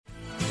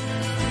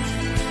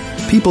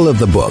People of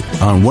the Book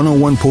on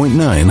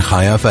 101.9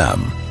 High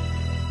FM.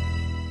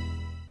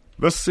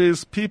 This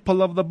is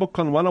People of the Book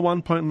on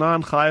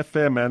 101.9 High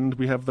FM, and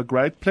we have the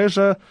great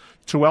pleasure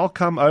to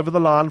welcome over the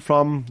line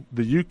from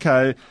the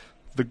UK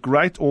the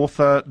great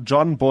author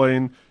John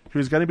Boyne,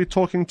 who's going to be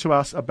talking to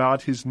us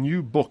about his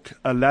new book,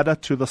 A Ladder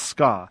to the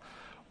Sky.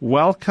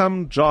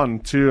 Welcome, John,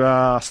 to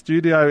our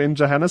studio in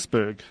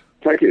Johannesburg.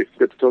 Thank you.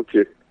 Good to talk to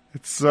you.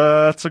 It's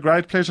a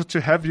great pleasure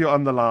to have you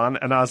on the line,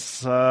 and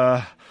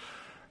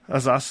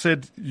as I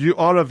said, you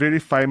are a very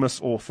famous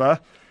author.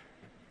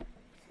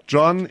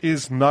 John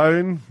is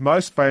known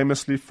most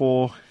famously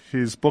for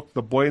his book,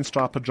 The Boy in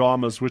Striped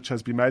Pajamas, which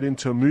has been made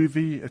into a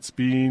movie. It's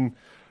been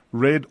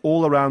read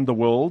all around the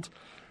world.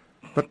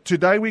 But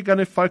today we're going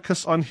to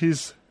focus on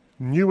his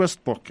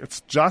newest book.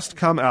 It's just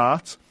come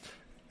out,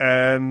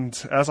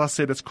 and as I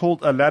said, it's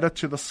called A Ladder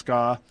to the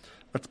Sky.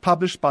 It's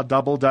published by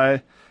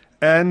Doubleday.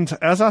 And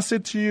as I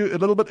said to you a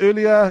little bit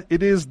earlier,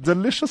 it is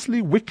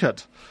deliciously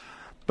wicked.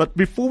 But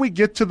before we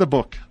get to the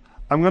book,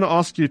 I'm going to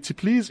ask you to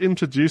please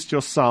introduce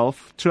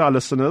yourself to our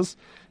listeners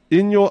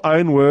in your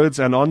own words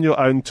and on your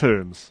own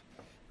terms.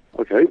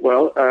 Okay,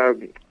 well,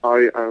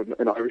 I am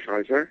an Irish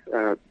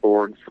writer,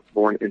 born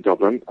in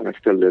Dublin, and I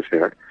still live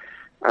here.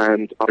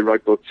 And I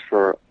write books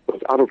for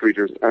both adult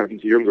readers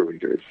and younger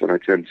readers, and I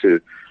tend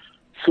to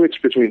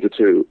switch between the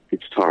two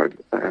each time.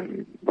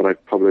 But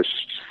I've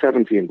published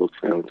 17 books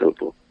now in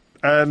total.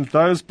 And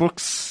those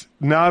books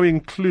now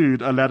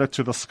include A Ladder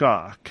to the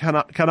Sky. Can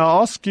I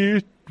ask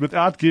you,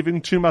 without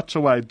giving too much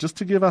away, just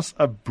to give us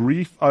a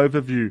brief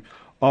overview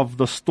of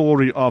the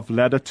story of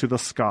Ladder to the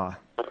Sky?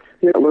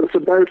 Yeah, well, it's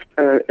about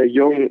a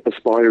young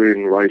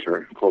aspiring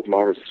writer called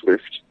Maurice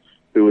Swift,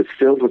 who is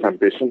filled with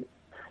ambition,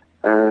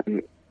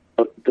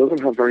 but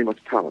doesn't have very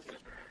much talent.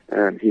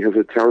 He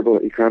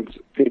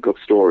can't think of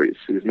stories.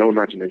 He has no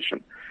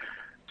imagination.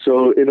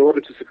 So in order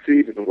to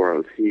succeed in the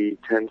world, he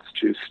tends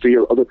to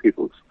steal other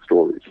people's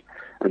stories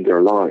and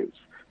their lives.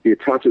 He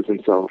attaches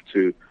himself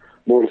to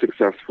more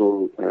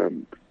successful,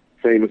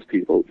 famous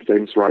people,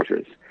 famous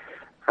writers,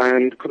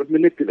 and kind of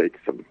manipulates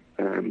them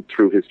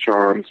through his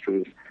charms,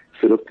 through his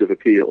seductive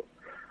appeal.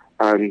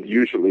 And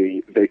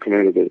usually they come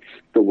out of it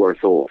the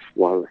worse off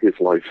while his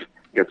life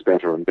gets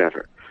better and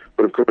better.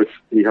 But of course,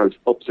 he has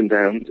ups and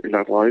downs in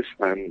that life,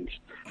 and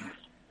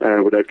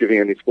without giving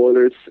any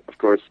spoilers, of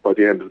course, by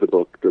the end of the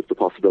book, there's the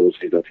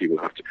possibility that he will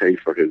have to pay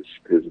for his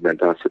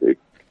mendacity.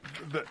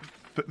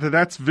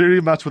 That's very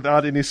much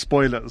without any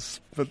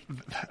spoilers. But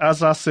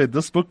as I said,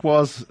 this book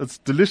it's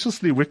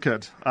deliciously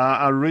wicked.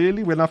 I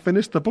really, when I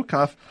finished the book,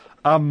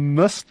 I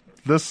missed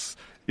this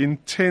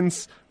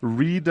intense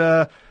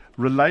reader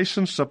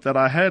relationship that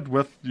I had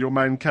with your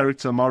main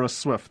character, Maurice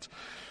Swift.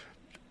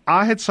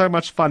 I had so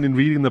much fun in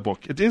reading the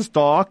book. It is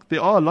dark.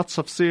 There are lots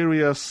of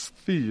serious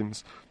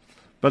themes,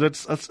 but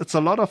it's a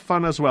lot of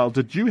fun as well.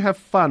 Did you have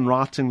fun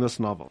writing this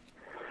novel?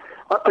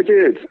 I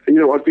did.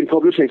 I've been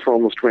publishing for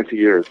almost 20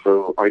 years,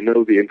 so I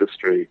know the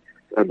industry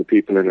and the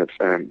people in it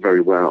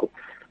very well.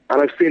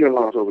 And I've seen a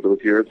lot over those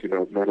years.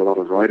 I've met a lot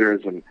of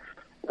writers, and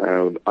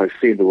I've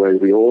seen the way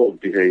we all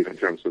behave in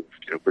terms of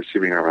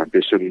pursuing our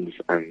ambitions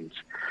and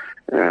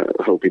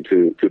hoping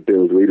to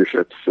build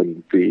readerships,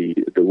 and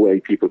the way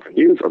people can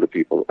use other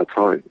people at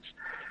times.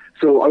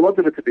 So I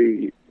wanted it to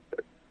be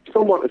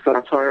somewhat a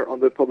satire on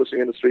the publishing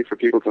industry for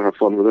people to have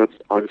fun with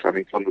it. I was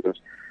having fun with it.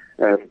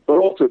 But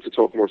also to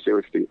talk more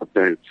seriously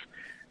about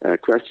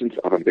questions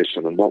of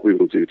ambition and what we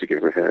will do to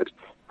get ahead.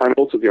 And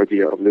also the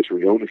idea of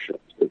literary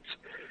ownership. That,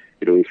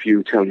 if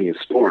you tell me a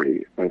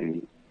story,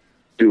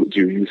 do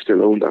you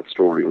still own that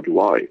story, or do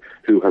I?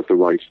 Who has the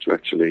right to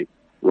actually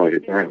write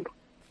it down?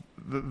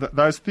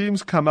 Those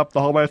themes come up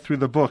the whole way through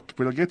the book.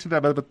 We'll get to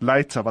that a little bit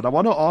later, but I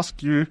want to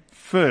ask you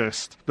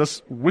first,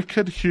 this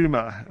wicked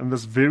humor and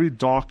this very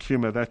dark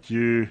humor that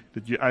you're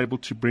able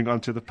to bring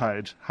onto the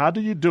page. How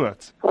do you do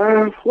it?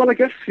 Well, I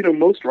guess,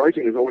 most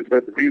writing is always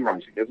about the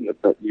rewriting, isn't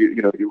it? That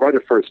you write a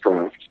first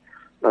draft,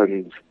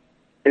 and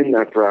in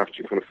that draft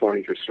you kind of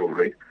find your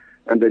story,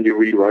 and then you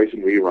rewrite,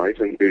 and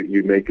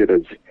you make it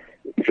as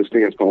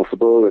interesting as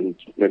possible, and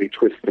maybe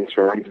twist and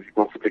turns as you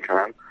possibly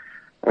can.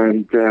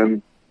 And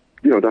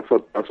that's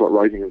what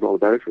writing is all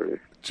about, really.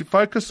 To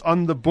focus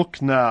on the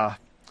book now,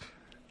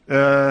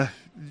 the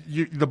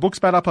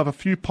book's made up of a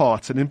few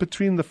parts, and in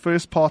between the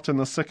first part and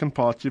the second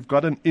part, you've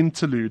got an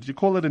interlude. You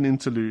call it an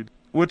interlude,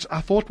 which I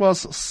thought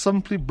was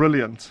simply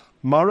brilliant.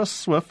 Maurice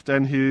Swift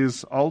and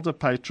his older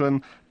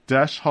patron,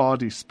 Dash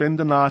Hardy, spend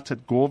the night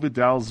at Gore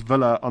Vidal's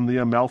villa on the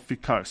Amalfi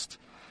Coast.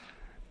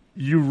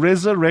 You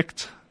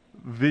resurrect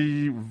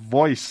the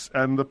voice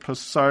and the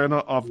persona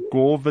of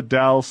Gore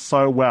Vidal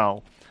so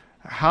well.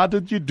 How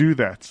did you do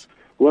that?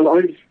 Well,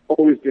 I've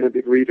always been a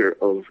big reader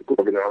of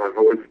Gore Vidal. I've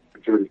always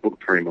enjoyed his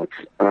book very much,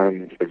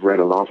 and I've read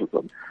a lot of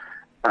them.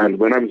 And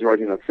when I was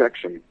writing that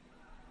section,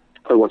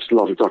 I watched a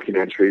lot of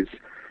documentaries,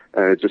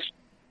 just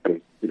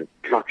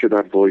capture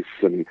that voice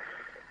and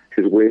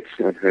his wit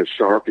and how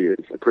sharp he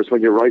is. Of course,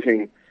 when you're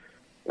writing,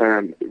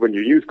 when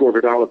you use Gore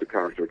Vidal as a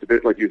character, it's a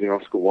bit like using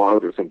Oscar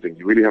Wilde or something.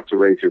 You really have to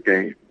raise your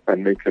game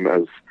and make him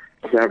as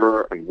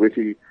clever and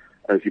witty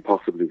as you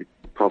possibly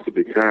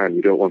can.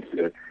 You don't want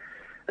to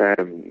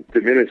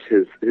diminish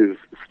his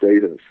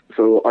status.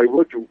 So I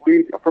worked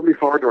probably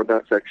harder on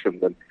that section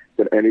than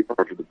any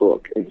part of the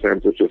book, in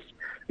terms of just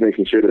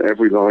making sure that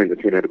every line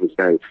that came out of his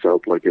mouth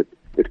felt like it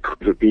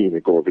could have been a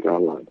Gore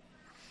Vidal line.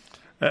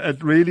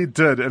 It really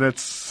did, and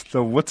it's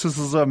the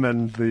witticism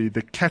and the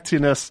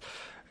cattiness,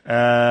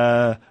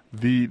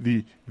 the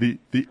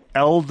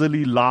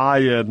elderly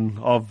lion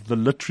of the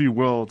literary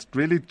world. It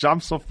really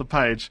jumps off the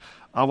page.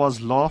 I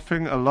was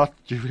laughing a lot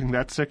during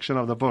that section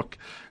of the book.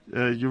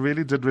 You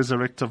really did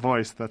resurrect a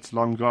voice that's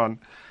long gone.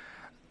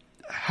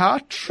 How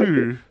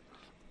true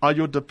are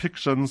your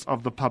depictions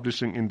of the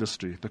publishing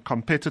industry, the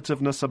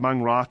competitiveness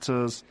among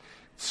writers,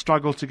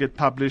 struggle to get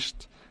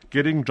published,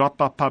 getting dropped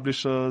by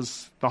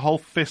publishers, the whole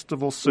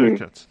festival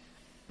circuit?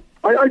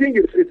 I think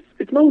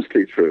it's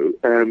mostly true.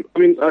 I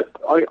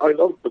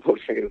love the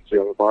publishing industry.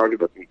 I'm a part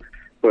of it,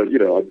 but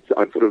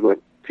I'm sort of like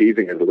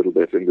teasing it a little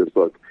bit in this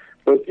book.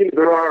 But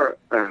there are,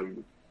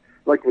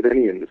 like with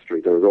any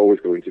industry, there's always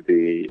going to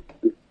be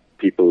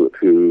people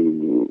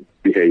who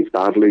behave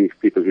badly,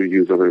 people who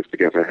use others to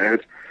get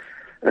ahead.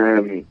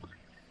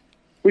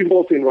 We've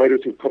all seen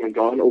writers who've come and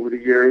gone over the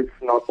years,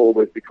 not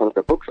always because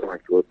their books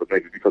aren't good, but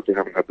maybe because they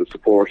haven't had the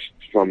support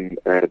from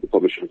the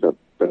publishers that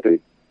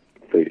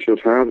they should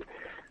have.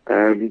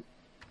 And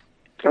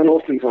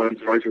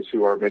oftentimes writers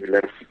who are maybe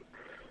less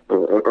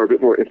or a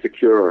bit more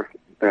insecure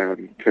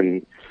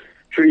can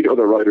treat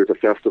other writers at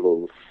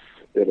festivals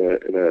in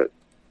a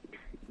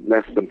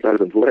less than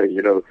pleasant way.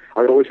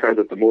 I always found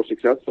that the more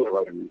successful a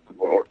writer is, the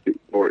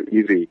more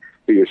easy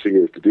he or she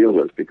is to deal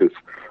with, because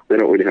they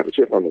don't really have a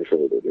chip on their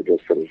shoulder. They're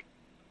just kind of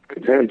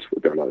content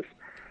with their life.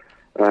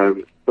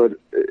 But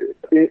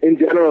in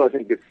general,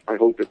 I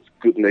hope it's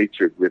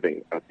good-natured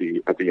ribbing at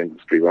the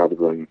industry rather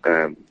than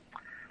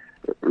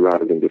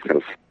just kind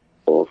of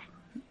off.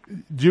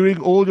 During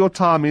all your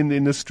time in the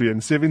industry,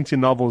 and 70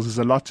 novels is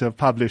a lot to have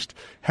published,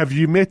 have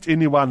you met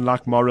anyone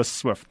like Maurice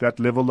Swift, that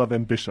level of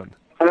ambition?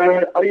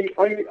 I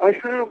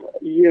have,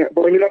 yeah,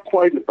 but not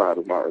quite as bad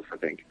as Maurice, I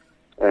think.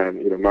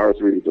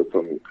 Maurice really does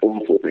some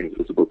awful things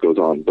as the book goes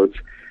on. But,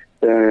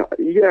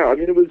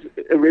 it was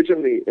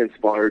originally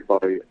inspired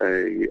by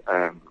a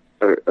kind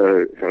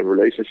of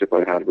relationship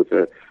I had with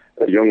a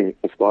young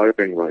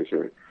aspiring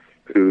writer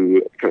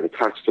who kind of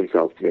attached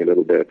himself to me a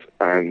little bit.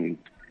 And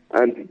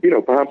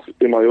perhaps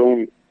in my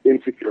own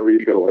insecure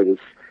ego, I was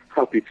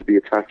happy to be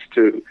attached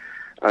to.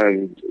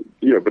 And,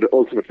 but it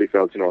ultimately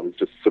felt, I was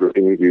just sort of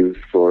being used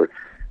for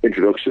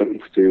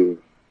introductions to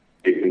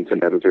agents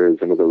and editors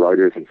and other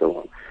writers and so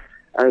on.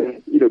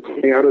 And,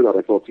 coming out of that,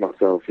 I thought to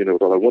myself,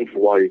 well, I wonder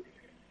why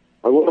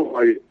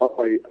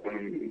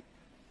I'm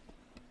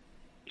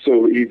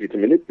so easy to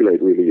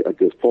manipulate, really, at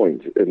this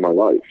point in my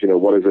life.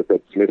 What is it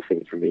that's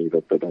missing for me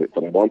that I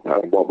want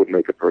that, and what would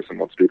make a person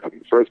want to do that in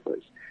the first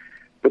place?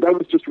 But that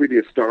was just really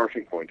a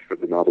starting point for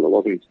the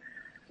novel. It's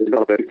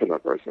not based on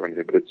that person or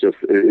anything, but it's just,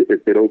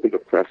 it opened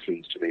up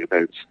questions to me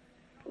about,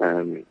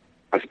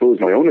 I suppose,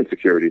 my own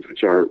insecurities,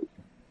 which are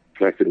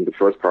reflected in the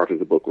first part of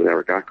the book with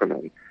Eric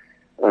Ackerman,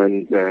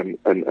 and the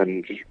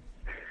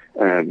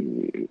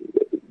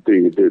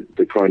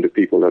kind of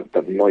people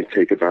that might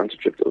take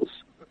advantage of those.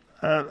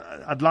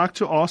 I'd like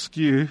to ask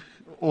you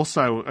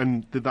also,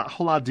 and that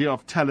whole idea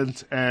of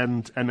talent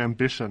and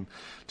ambition,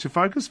 to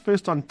focus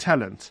first on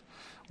talent.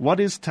 What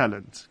is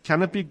talent?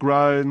 Can it be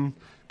grown?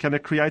 Can a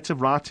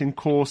creative writing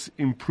course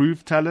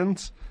improve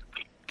talent?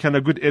 Can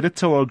a good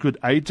editor or a good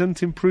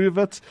agent improve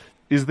it?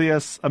 Is there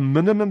a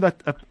minimum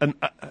that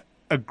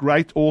a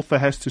great author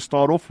has to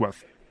start off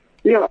with?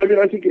 Yeah,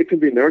 I think it can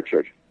be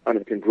nurtured and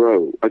it can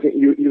grow. I think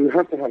you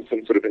have to have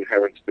some sort of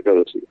inherent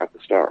ability at the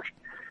start.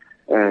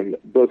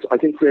 But I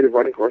think creative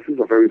writing courses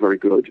are very, very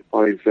good.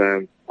 I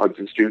was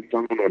a student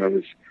on them when I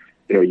was,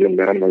 a young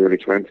man in my early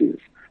 20s.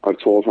 I've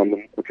taught on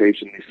them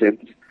occasionally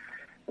since.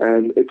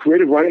 And a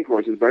creative writing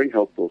course is very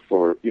helpful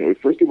for,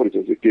 firstly what it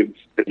does, it gives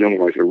a young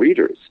writer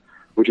readers,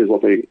 which is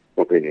what they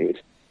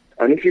need.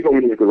 And if you go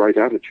in with the right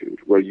attitude,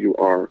 where you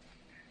are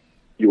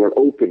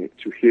open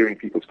to hearing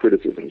people's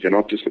criticisms, you're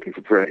not just looking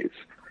for praise,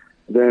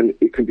 then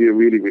it can be a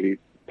really, really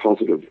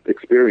positive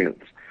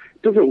experience.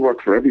 It doesn't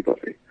work for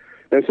everybody.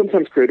 And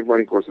sometimes creative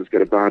writing courses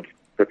get a bad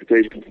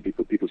reputation from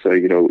people. People say,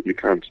 you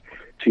can't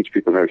teach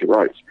people how to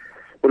write.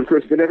 But of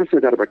course, they never say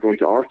that about going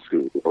to art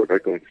school or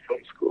about going to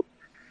film school.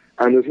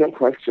 And there's no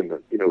question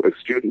that, a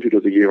student who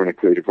does a year on a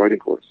creative writing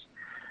course,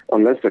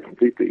 unless they're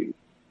completely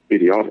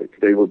idiotic,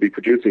 they will be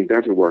producing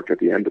better work at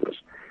the end of it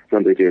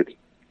than they did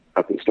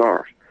at the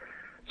start.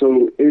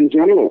 So in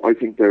general, I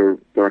think they're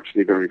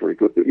actually very, very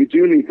good. But you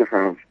do need to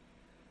have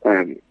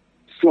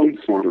some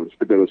sort of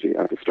ability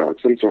at the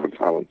start, some sort of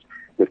talent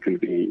that can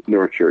be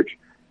nurtured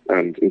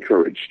and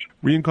encouraged.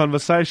 We're in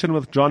conversation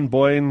with John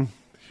Boyne,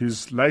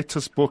 whose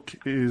latest book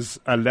is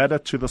A Ladder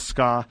to the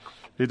Sky.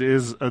 It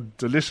is a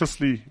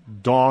deliciously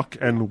dark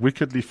and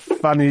wickedly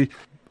funny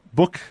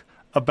book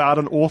about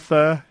an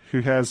author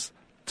who has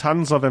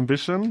tons of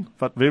ambition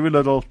but very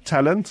little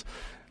talent.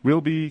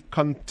 We'll be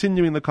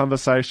continuing the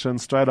conversation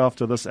straight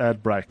after this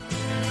ad break.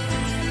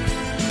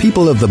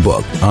 People of the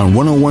Book on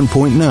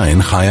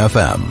 101.9 High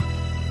FM.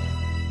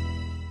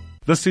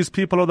 This is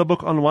People of the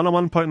Book on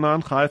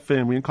 101.9 High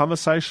FM. We're in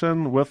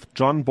conversation with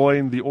John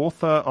Boyne, the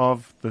author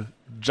of the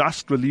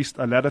just released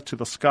A Ladder to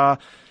the Sky.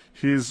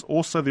 He's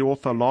also the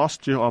author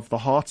last year of The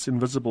Heart's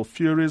Invisible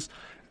Furies,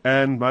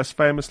 and most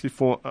famously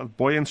for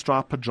Boy in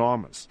Striped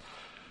Pajamas.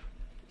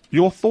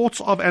 Your thoughts,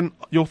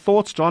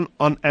 John,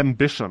 on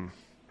ambition?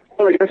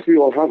 Well, I guess we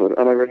all have it,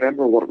 and I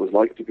remember what it was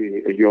like to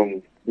be a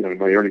young, in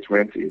my early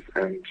 20s,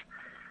 and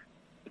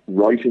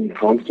writing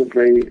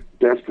constantly,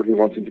 desperately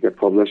wanting to get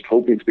published,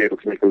 hoping to be able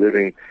to make a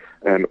living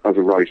as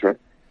a writer,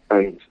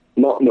 and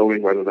not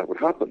knowing whether that would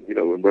happen,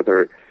 and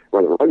whether I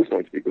was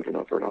going to be good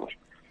enough or not.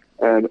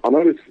 And I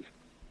was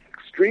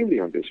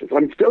extremely ambitious.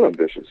 I'm still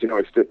ambitious,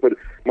 but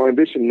my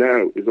ambition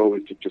now is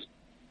always to just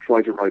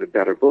try to write a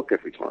better book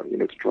every time,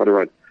 to try to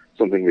write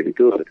something really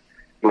good.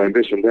 My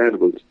ambition then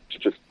was to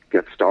just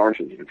get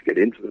started, to get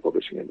into the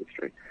publishing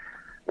industry.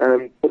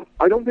 But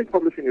I don't think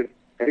publishing is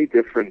any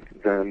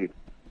different than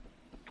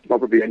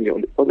probably any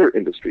other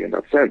industry in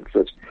that sense,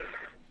 that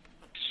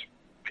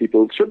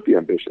people should be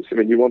ambitious.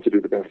 You want to do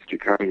the best you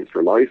can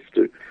for life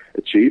to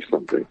achieve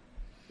something.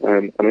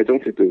 And I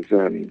don't think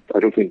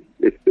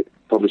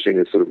publishing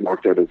is sort of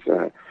marked out as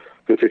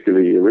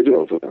particularly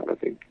original to that. I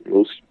think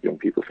most young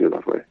people feel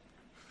that way.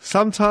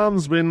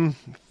 Sometimes when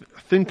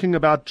thinking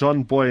about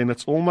John Boyne,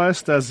 it's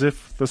almost as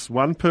if this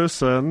one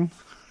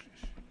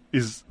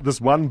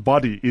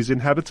body is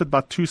inhabited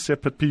by two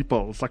separate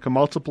people. It's like a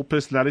multiple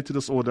personality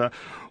disorder,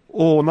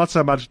 or not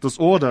so much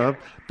disorder,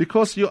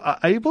 because you are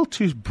able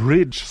to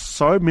bridge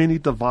so many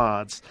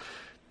divides,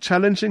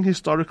 challenging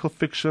historical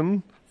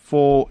fiction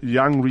for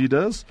young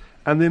readers,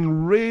 and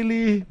then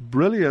really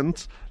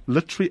brilliant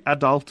literary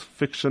adult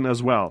fiction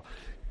as well.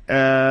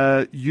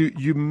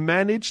 You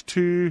manage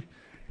to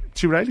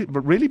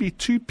really be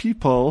two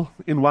people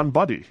in one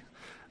body.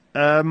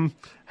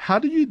 How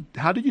do you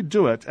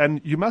do it?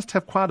 And you must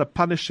have quite a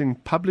punishing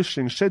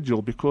publishing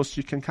schedule, because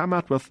you can come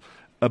out with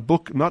a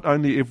book not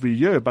only every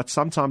year, but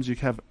sometimes you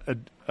have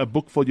a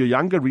book for your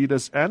younger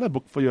readers and a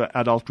book for your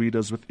adult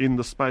readers within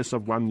the space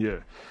of 1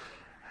 year.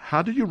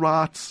 How do you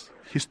write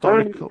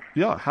historical?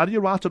 How do you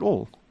write it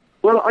all?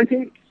 Well, I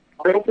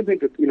often think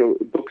that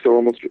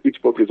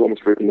each book is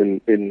almost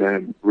written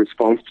in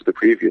response to the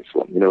previous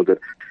one. That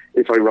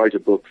if I write a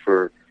book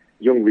for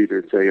young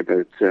readers, say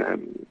about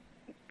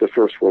the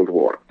First World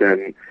War,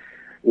 then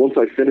once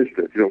I finished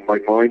it, my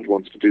mind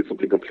wants to do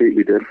something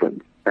completely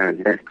different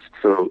next.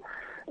 So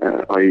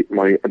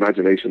my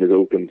imagination is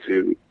open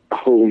to a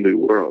whole new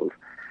world.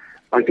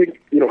 I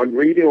think I'm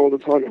reading all the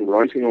time, I'm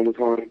writing all the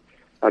time,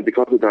 and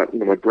because of that,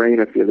 my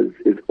brain, I feel,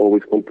 is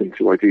always open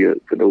to ideas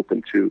and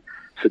open to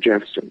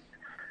suggestion.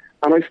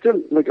 And I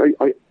still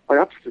I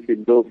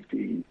absolutely love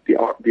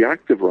the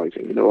act of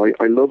writing.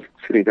 I love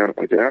sitting down at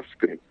my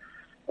desk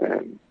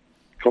and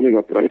coming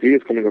up with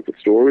ideas, coming up with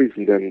stories,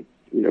 and then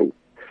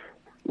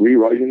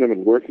rewriting them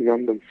and working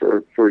on them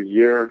for a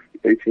year,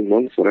 18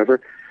 months, whatever.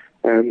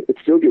 And it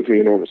still gives me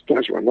enormous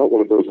pleasure. I'm not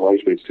one of those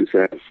writers who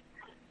says,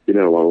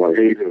 oh, I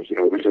hate it,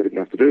 I wish I didn't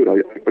have to do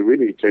it. I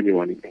really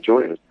genuinely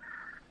enjoy it.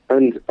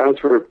 And as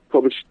for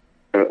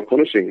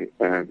punishing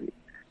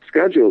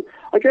schedule,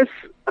 I guess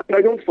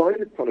I don't find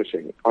it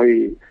punishing.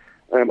 I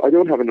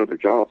don't have another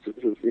job, so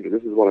this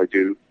is what I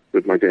do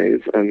with my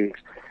days, and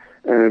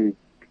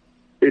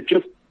it's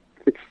just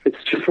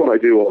what I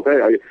do all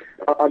day.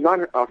 I'm not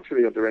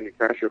actually under any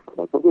pressure from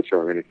my publisher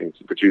or anything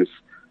to produce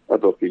a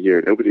book a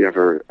year. Nobody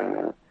ever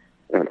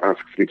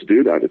asks me to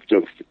do that. It's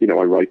just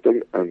I write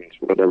them, and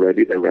when they're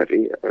ready,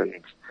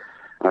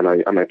 and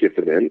I give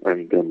them in,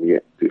 and then we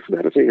do some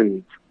editing,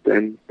 and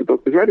then the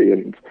book is ready.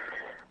 And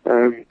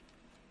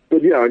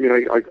but yeah, I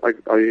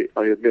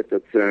admit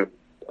that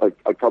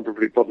I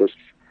probably published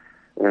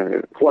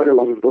quite a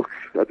lot of books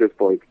at this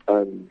point,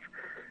 and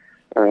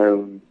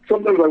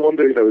sometimes I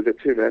wonder, is it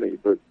too many?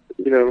 But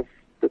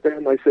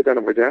then I sit down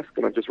at my desk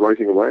and I'm just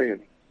writing away,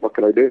 and what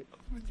can I do?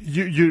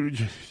 You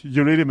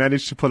really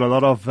managed to put a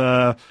lot of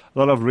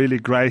really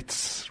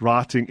great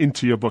writing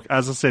into your book.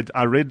 As I said,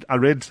 I read A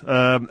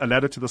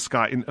Ladder to the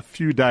Sky in a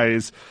few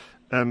days.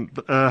 And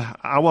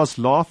I was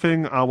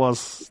laughing. I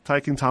was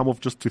taking time off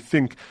just to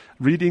think,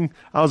 reading.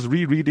 I was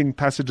rereading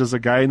passages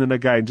again and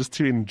again just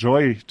to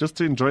enjoy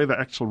the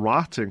actual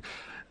writing.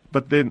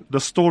 But then the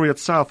story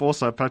itself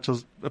also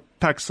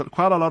packs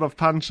quite a lot of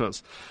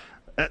punches.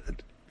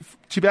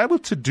 To be able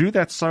to do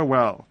that so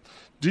well,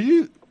 do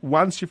you,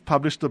 once you've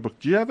published the book,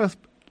 do you have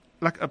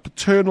a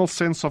paternal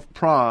sense of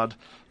pride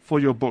for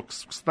your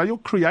books? They're your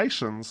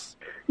creations.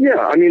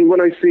 Yeah,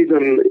 when I see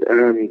them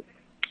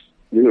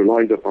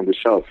lined up on the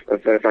shelf.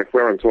 In fact,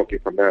 where I'm talking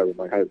from now in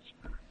my house,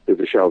 there's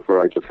a shelf where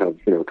I just have,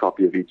 a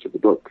copy of each of the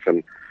books.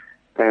 And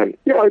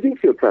I do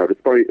feel proud.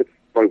 It's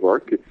my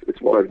work.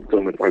 It's what I've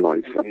done with my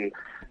life.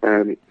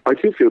 And I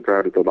do feel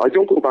proud of them. I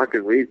don't go back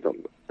and read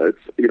them. It's,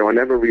 I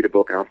never read a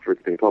book after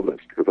it's been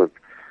published, because I've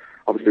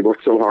obviously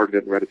worked so hard on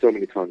it and read it so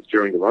many times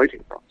during the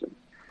writing process.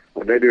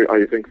 And maybe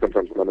I think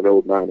sometimes when I'm an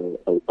old man,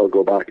 I'll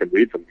go back and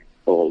read them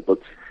all.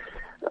 But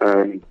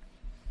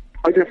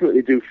I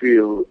definitely do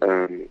feel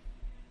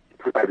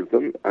proud of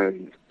them,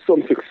 and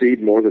some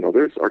succeed more than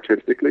others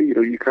artistically. You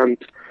know, you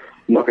can't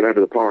knock it out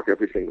of the park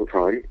every single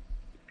time.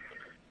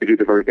 You do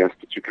the very best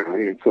that you can,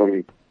 and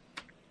some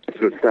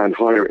sort of stand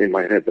higher in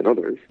my head than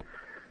others.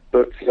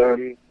 But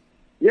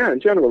yeah, in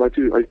general, I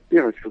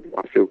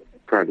feel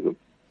proud of them.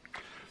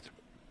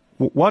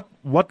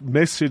 What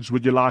message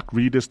would you like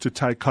readers to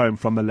take home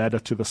from A Ladder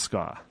to the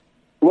Sky?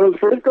 Well,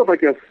 first off, I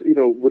guess, you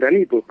know, with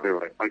any book I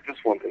write, I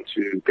just want them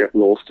to get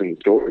lost in the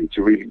story,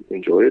 to really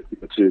enjoy it,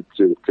 to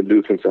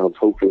lose themselves,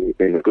 hopefully,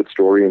 in a good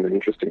story and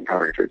interesting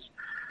characters.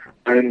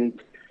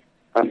 And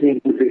I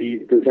think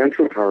the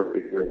central character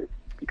here,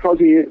 because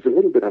he is a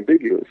little bit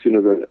ambiguous, you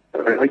know, that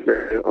I like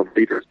of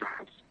readers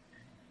perhaps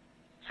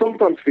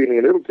sometimes feeling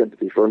a little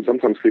sympathy for him,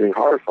 sometimes feeling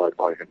horrified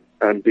by him,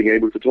 and being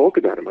able to talk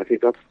about him. I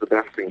think that's the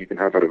best thing you can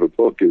have out of a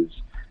book is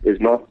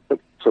not a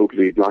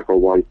totally black or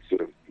white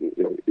sort of, you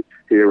know,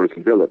 heroes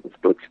and villains,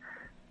 but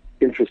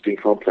interesting,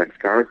 complex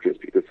characters.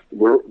 Because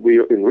we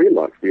are in real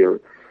life, we are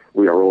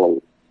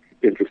all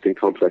interesting,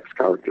 complex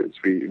characters.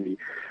 We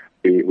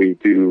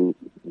do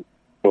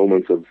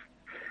moments of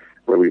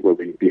where we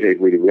behave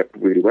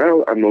really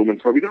well, and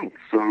moments where we don't.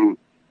 So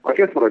I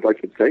guess what I'd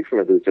like to take from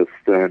it is just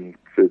to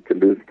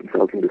lose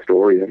themselves in the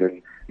story and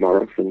in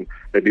Morris, and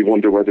maybe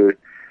wonder whether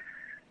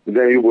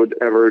they would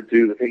ever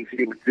do the things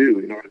he would do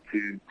in order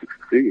to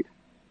succeed.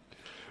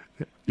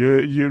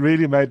 You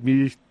really made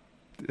me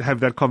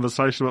have that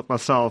conversation with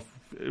myself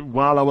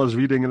while I was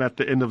reading it at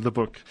the end of the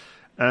book.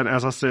 And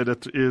as I said,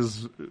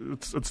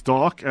 it's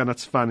dark and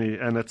it's funny,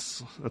 and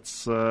it's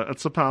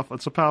a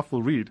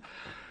powerful read.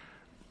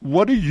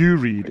 What do you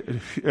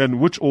read, and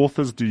which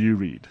authors do you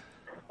read?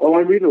 Oh,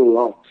 I read a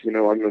lot. You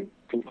know, I'm a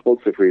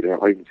compulsive reader.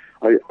 I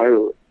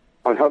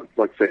have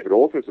like favorite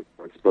authors, of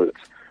course, but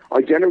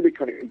I generally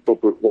kind of keep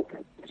up with what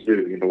to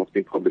do. You know, what's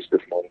been published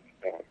this month.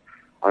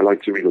 I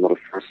like to read a lot of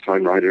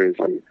first-time writers.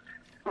 I'm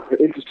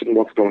interested in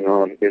what's going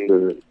on in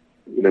the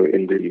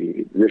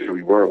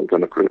literary world,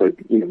 and of course, I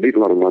meet a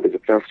lot of writers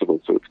at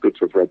festivals, so it's good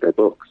to have read their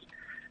books.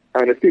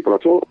 And if people are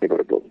talking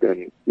about a book,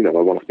 then I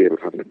want to be able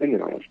to have an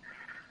opinion on it.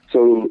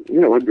 So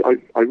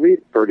I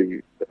read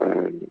fairly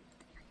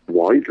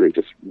widely,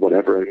 just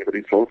whatever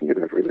anybody's talking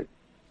about, really.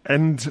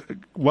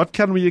 And what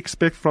can we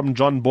expect from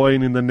John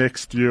Boyne in the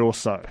next year or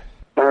so?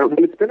 Well,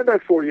 it's been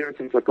about 4 years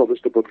since I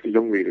published a book for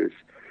young readers,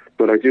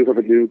 but I do have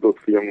a new book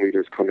for young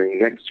readers coming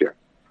next year.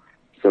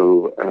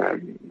 So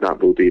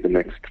that will be the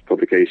next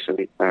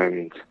publication,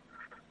 and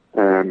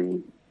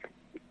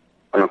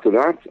after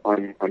that,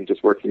 I'm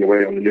just working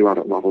away on a new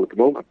adult novel at the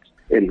moment,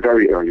 in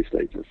very early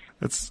stages.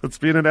 It's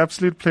been an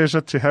absolute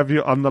pleasure to have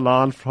you on the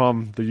line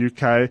from the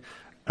UK.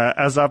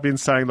 As I've been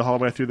saying the whole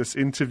way through this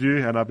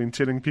interview, and I've been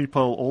telling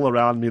people all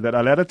around me that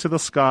A Ladder to the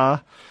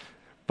Sky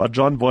by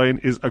John Boyne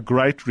is a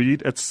great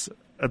read. It's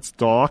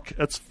dark,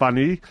 it's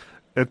funny,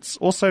 it's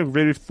also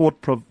very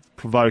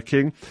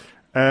thought-provoking.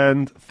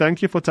 And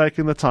thank you for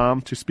taking the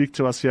time to speak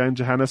to us here in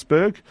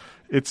Johannesburg.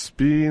 It's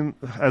been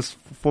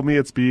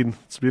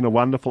a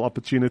wonderful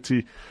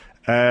opportunity,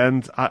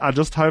 and I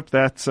just hope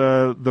that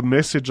the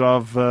message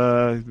of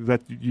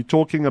that you're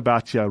talking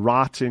about here,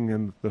 writing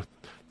and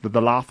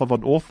the life of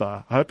an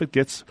author, I hope it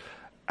gets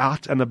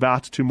out and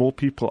about to more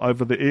people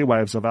over the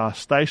airwaves of our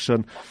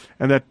station,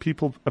 and that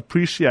people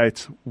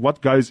appreciate what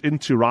goes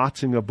into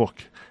writing a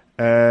book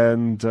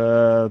and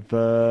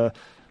the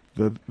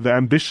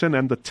ambition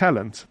and the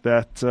talent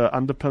that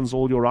underpins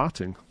all your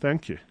writing.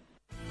 Thank you.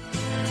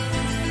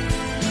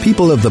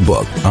 People of the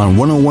Book on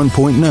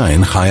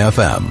 101.9 High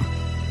FM.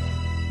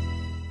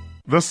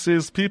 This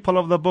is People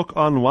of the Book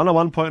on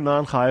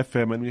 101.9 High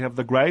FM, and we have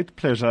the great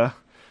pleasure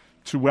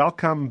to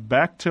welcome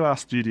back to our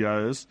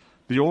studios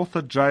the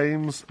author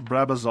James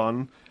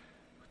Brabazon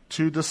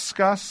to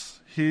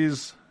discuss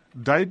his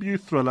debut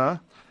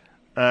thriller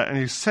and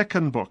his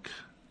second book.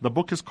 The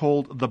book is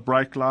called The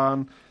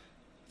Breakline.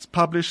 It's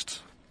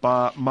published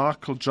by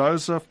Michael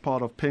Joseph,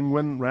 part of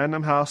Penguin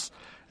Random House.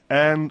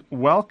 And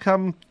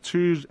welcome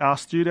to our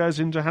studios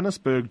in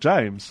Johannesburg,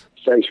 James.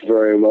 Thanks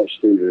very much,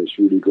 Stephen. It's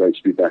really great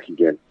to be back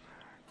again.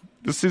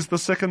 This is the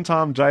second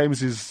time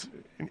James is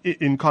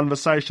in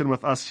conversation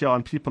with us here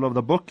on People of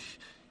the Book.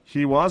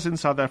 He was in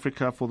South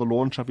Africa for the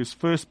launch of his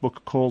first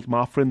book called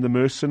My Friend the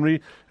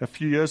Mercenary a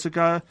few years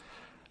ago.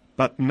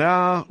 But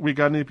now we're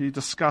going to be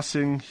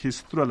discussing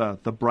his thriller,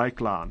 The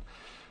Breakline.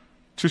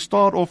 To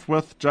start off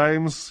with,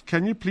 James,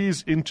 can you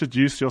please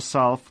introduce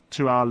yourself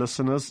to our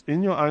listeners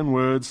in your own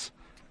words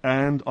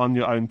and on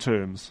your own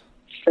terms?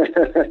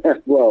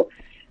 Well,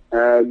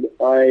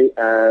 I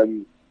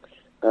am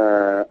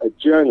a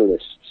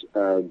journalist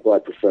by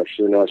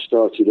profession, and I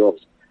started off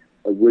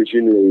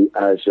originally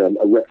as a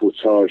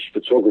reportage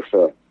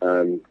photographer,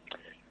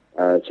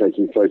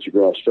 taking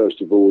photographs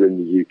first of all in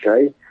the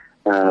UK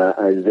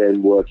and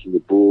then working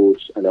abroad,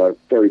 and I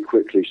very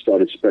quickly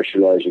started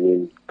specialising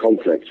in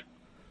conflict.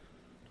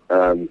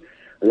 And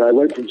I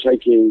went from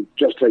taking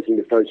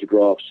the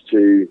photographs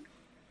to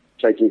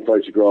taking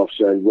photographs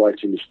and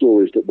writing the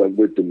stories that went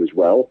with them as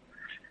well.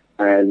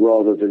 And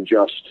rather than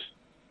just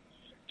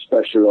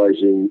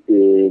specialising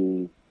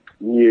in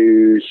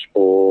news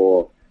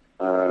or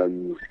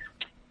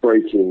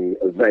breaking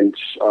events,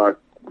 I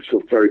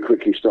sort of very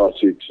quickly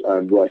started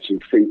writing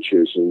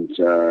features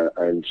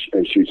and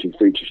shooting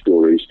feature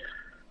stories.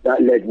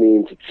 That led me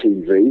into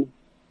TV,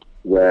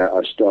 where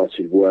I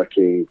started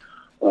working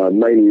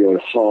mainly on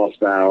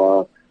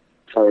half-hour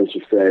current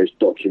affairs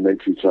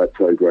documentary type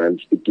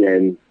programs.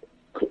 Again,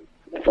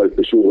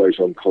 focus always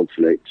on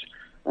conflict.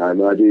 I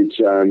did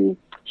some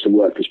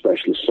work for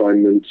Special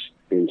Assignments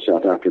in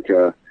South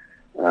Africa,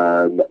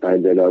 and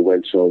then I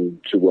went on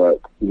to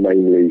work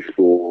mainly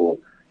for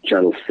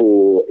Channel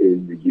 4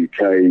 in the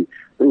UK,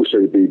 but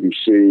also the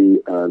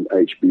BBC,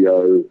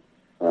 HBO.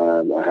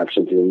 I have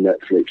something on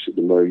Netflix at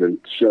the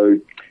moment. So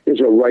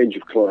there's a range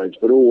of clients,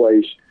 but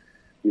always,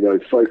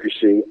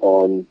 focusing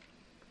on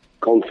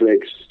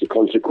conflicts, the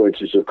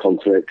consequences of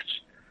conflicts,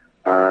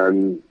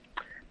 and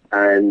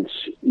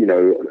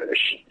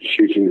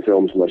shooting the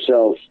films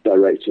myself,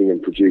 directing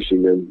and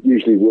producing them,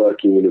 usually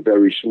working in a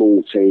very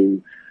small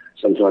team,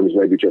 sometimes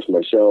maybe just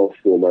myself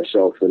and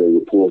a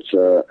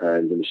reporter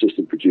and an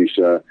assistant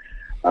producer,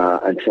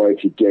 and trying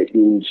to get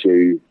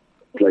into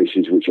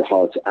places which are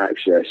hard to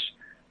access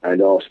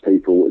and ask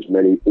people as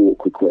many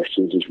awkward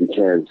questions as we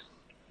can.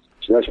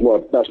 So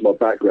that's my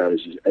background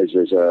as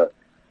a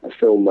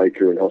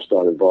filmmaker in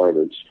hostile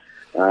environments.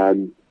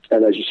 And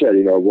as you said,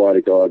 a while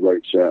ago I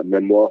wrote a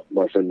memoir,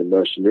 My Friend the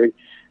Mercenary,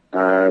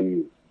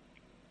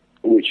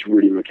 which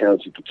really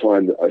recounted the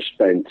time that I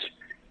spent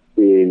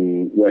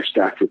in West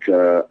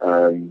Africa,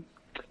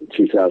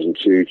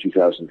 2002,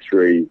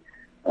 2003,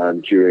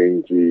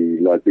 during the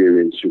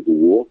Liberian Civil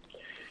War.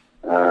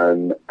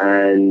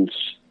 And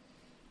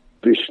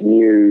this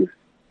new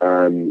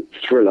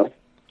thriller,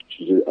 which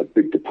is a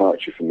big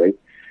departure for me,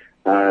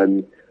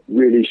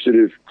 really sort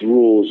of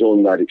draws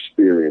on that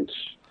experience,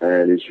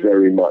 and it's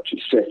very much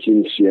set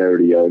in Sierra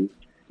Leone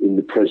in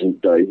the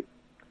present day,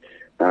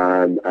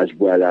 as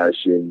well as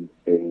in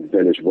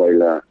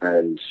Venezuela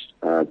and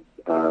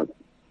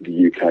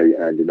the UK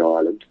and in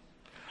Ireland.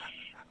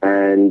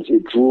 And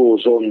it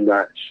draws on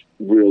that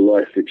real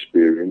life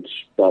experience,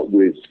 but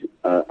with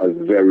a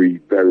very,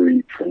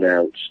 very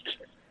pronounced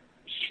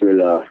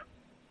thriller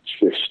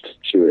twist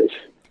to it.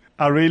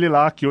 I really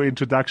like your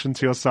introduction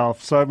to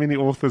yourself. So many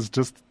authors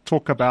just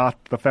talk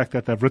about the fact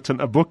that they've written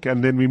a book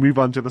and then we move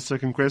on to the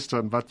second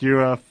question. But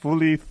you're a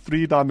fully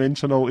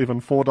three-dimensional,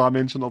 even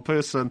four-dimensional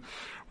person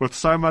with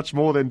so much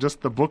more than just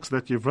the books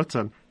that you've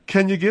written.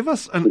 Can you give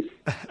us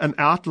an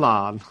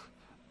outline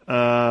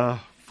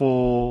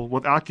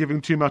without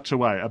giving too much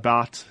away,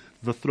 about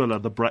the thriller,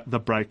 the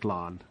Break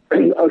line?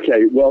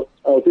 Okay, well,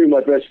 I'll do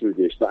my best with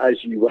this, but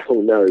as you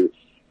well know,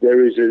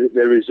 there is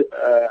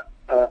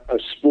a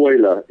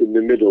spoiler in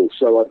the middle,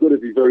 so I've got to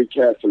be very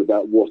careful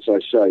about what I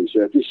say.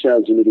 So if this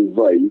sounds a little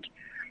vague,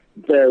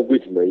 bear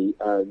with me,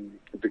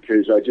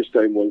 because I just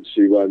don't want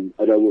to.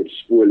 I don't want to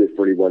spoil it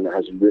for anyone that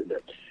hasn't written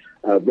it,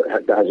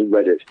 that hasn't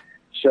read it.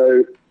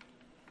 So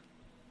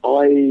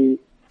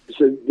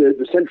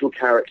the central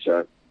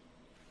character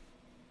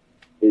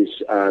is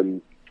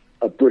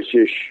a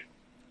British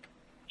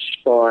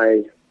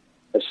spy,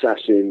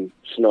 assassin,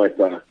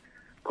 sniper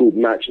called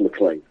Max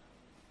McLean,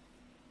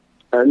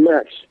 and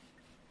Max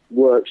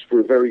works for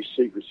a very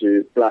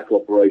secretive black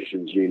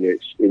operations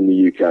unit in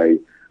the UK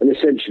and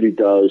essentially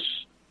does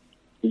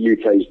the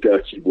UK's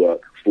dirty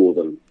work for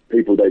them.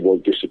 People they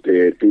want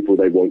disappeared, people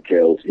they want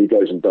killed. He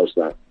goes and does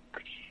that.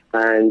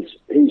 And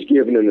he's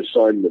given an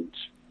assignment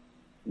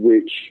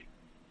which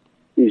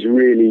is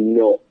really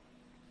not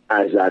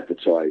as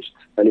advertised,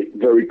 and it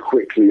very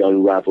quickly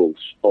unravels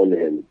on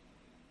him.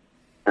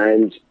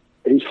 And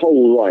his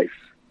whole life,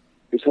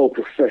 his whole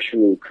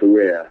professional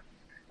career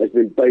has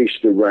been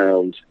based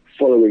around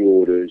following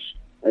orders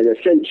and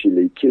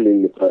essentially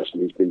killing the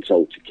person he's been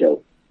told to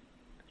kill.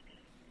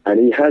 And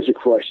he has a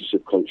crisis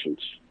of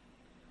conscience.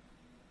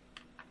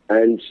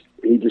 And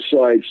he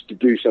decides to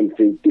do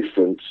something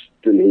different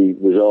than he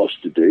was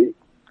asked to do.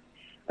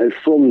 And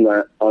from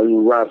that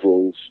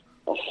unravels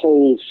a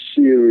whole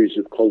series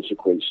of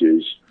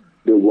consequences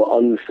that were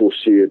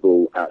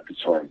unforeseeable at the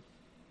time.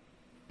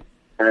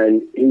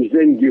 And he's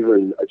then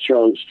given a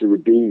chance to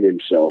redeem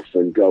himself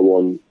and go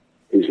on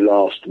his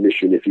last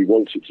mission, if he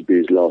wants it to be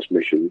his last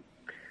mission.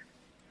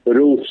 But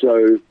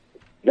also,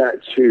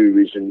 that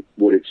too isn't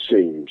what it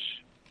seems.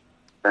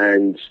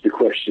 And the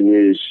question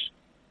is,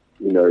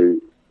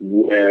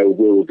 where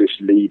will this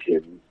lead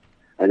him?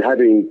 And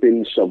having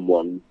been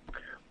someone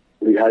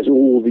who has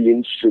all the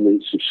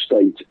instruments of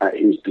state at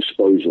his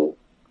disposal,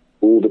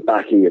 all the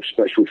backing of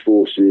special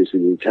forces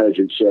and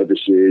intelligence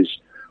services,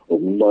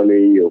 of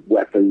money, of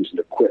weapons and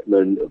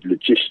equipment, of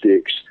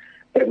logistics,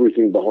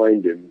 everything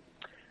behind him,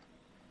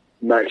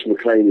 Max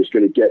McLean is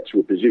going to get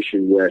to a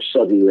position where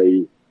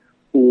suddenly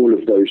all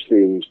of those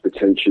things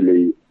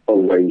potentially are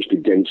ranged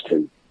against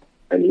him.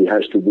 And he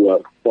has to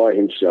work by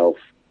himself,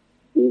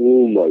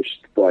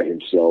 almost by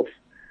himself,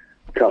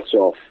 cut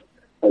off,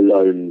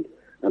 alone,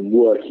 and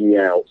working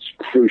out,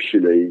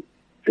 crucially,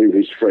 who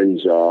his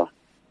friends are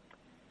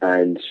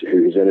and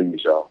who his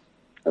enemies are,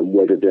 and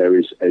whether there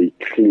is a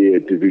clear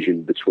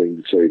division between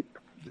the two.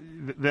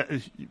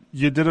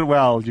 you did it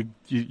well.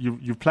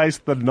 You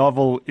placed the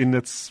novel in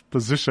its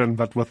position,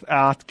 but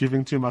without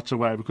giving too much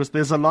away, because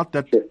there's a lot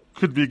that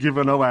could be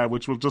given away,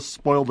 which will just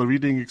spoil the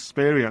reading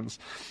experience.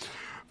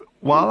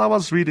 While I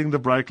was reading The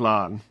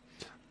Breakline,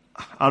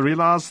 I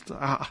realized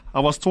I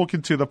was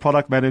talking to the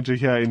product manager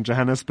here in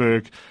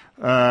Johannesburg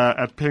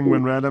at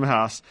Penguin Random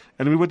House,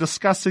 and we were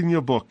discussing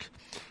your book.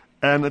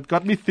 And it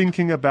got me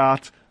thinking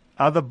about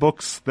other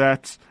books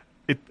that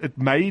it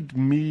reminded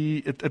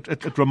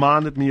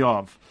me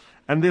of.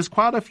 And there's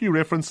quite a few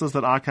references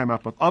that I came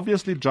up with.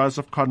 Obviously,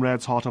 Joseph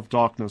Conrad's Heart of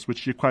Darkness,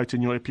 which you quote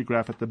in your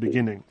epigraph at the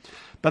beginning.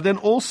 But then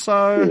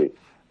also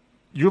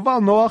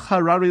Yuval Noah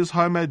Harari's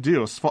Homo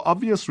Deus, for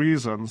obvious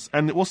reasons,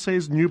 and also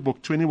his new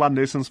book, 21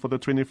 Lessons for the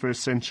 21st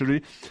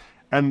Century,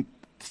 and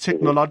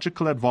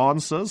technological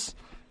advances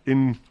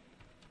in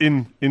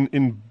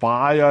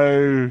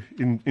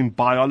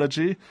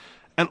biology.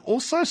 And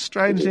also,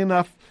 strangely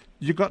enough,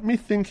 you got me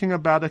thinking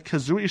about a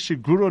Kazuo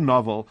Ishiguro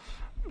novel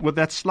with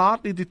that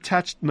slightly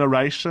detached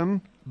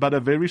narration, but a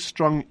very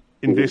strong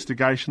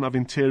investigation of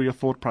interior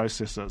thought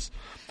processes.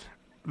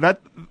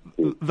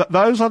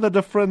 Those are the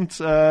different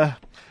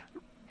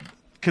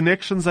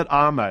connections that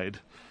are made.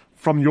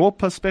 From your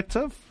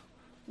perspective,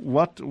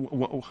 what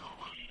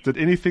did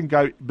anything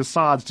go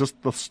besides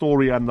just the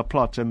story and the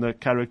plot and the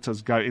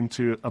characters go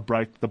into the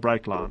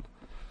Breakline?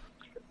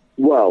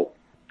 Well,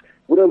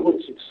 what I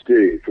wanted to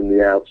do from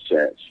the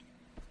outset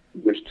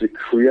was to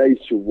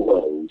create a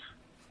world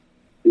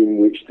in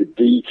which the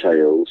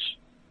details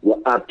were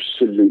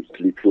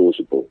absolutely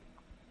plausible.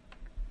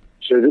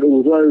 So that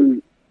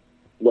although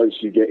once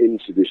you get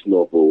into this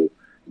novel,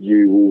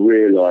 you will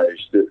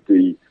realise that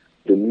the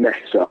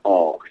meta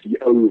arc, the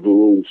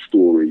overall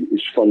story,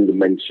 is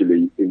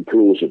fundamentally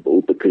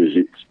implausible because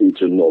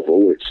it's a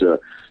novel, it's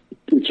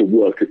a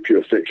work of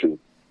pure fiction.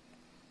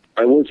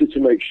 I wanted to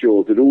make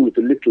sure that all of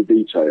the little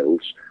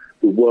details,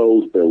 the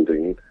world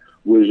building,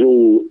 was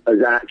all as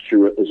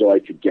accurate as I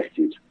could get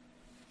it.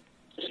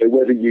 So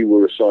whether you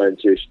were a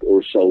scientist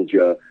or a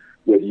soldier,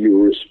 whether you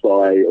were a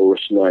spy or a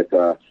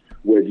sniper,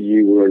 whether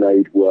you were an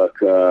aid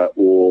worker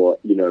or,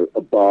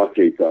 a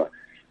barkeeper,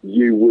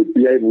 you would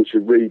be able to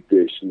read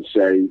this and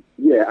say,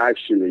 yeah,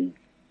 actually,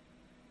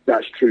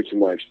 that's true to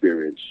my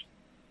experience.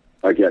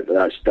 I get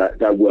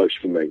that works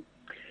for me.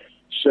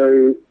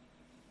 So,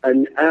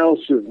 and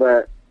out of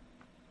that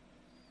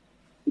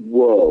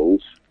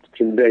world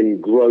can then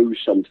grow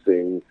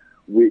something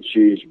which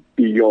is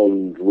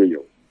beyond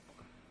real.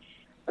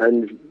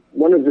 And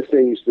one of the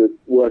things that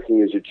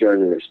working as a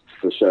journalist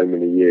for so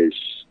many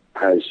years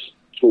has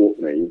taught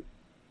me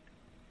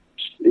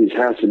is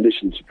how to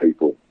listen to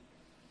people.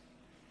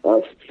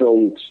 I've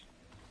filmed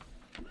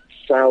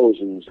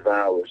thousands of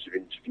hours of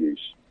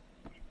interviews,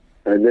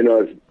 and then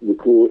I've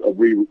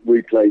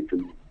replayed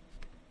them,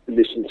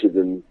 listened to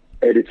them,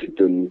 edited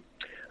them,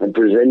 and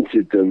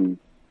presented them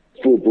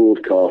for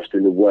broadcast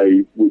in a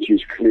way which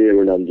is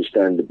clear and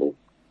understandable.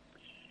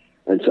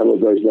 And some of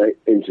those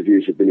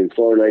interviews have been in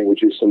foreign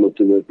languages, some of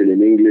them have been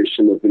in English,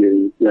 some have been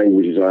in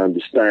languages I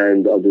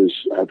understand,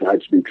 others have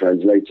had to be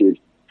translated.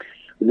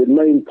 But the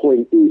main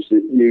point is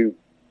that you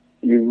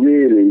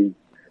really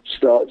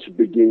start to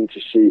begin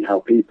to see how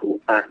people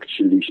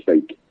actually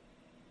speak.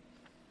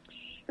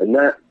 And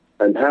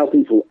how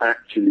people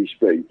actually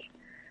speak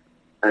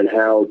and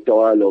how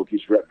dialogue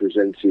is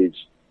represented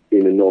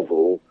in a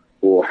novel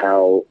or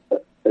how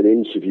an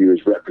interview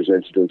is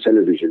represented on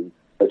television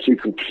are two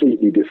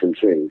completely different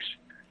things.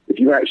 If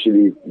you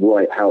actually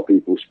write how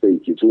people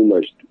speak, it's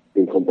almost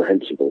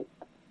incomprehensible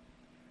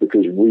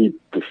because we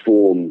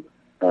perform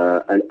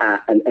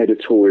an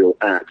editorial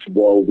act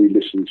while we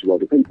listen to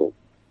other people.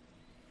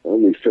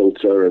 And we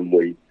filter and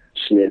we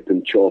snip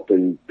and chop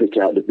and pick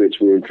out the bits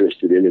we're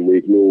interested in and we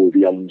ignore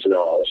the ums and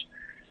ahs.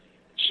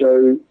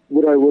 So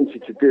what I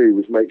wanted to do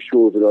was make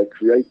sure that I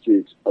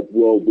created a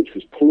world which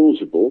was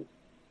plausible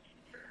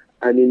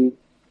and in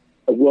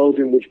a world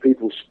in which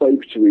people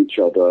spoke to each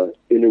other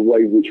in a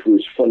way which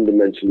was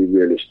fundamentally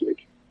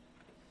realistic,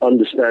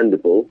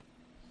 understandable,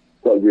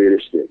 but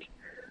realistic.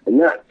 And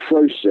that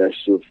process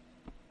of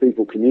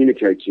people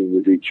communicating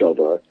with each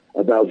other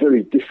about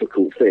very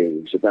difficult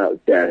things,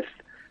 about death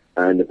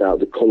and about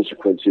the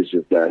consequences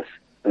of death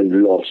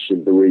and loss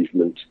and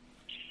bereavement,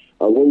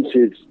 I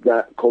wanted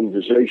that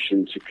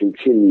conversation to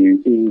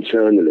continue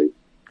internally.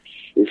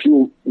 If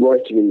you're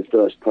writing in the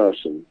first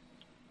person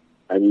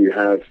and you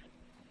have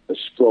a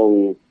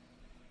strong,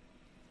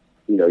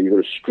 you've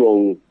got a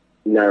strong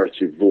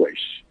narrative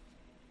voice,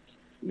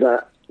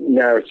 that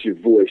narrative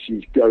voice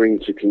is going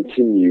to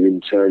continue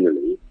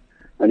internally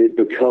and it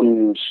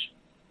becomes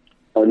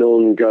an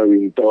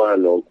ongoing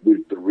dialogue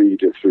with the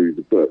reader through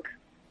the book.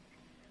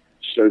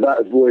 So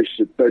that voice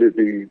had better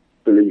be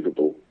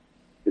believable,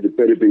 it had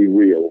better be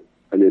real,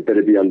 and it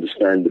better be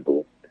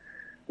understandable.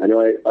 And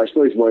I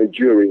suppose my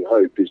enduring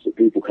hope is that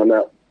people come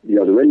out the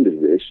other end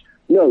of this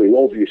knowing,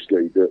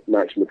 obviously, that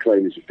Max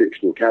McLean is a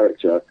fictional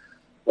character,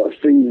 but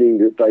feeling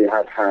that they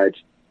have had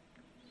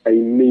a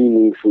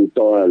meaningful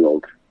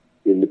dialogue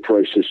in the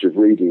process of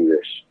reading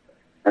this.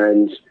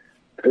 And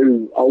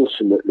who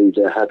ultimately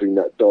they're having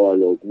that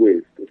dialogue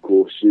with, of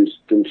course, is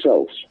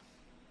themselves.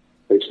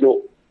 It's not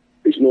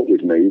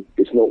with me.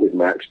 It's not with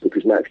Max,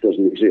 because Max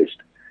doesn't exist.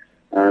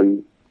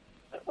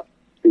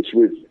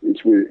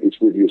 It's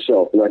with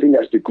yourself, and I think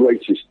that's the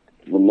greatest,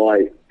 in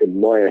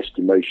my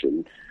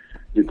estimation,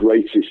 the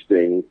greatest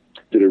thing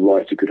that a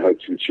writer could hope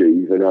to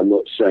achieve. And I'm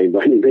not saying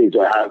by any means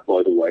I have,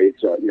 by the way.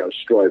 It's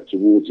strive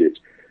towards it,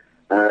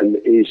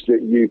 is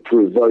that you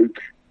provoke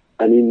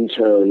an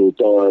internal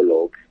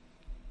dialogue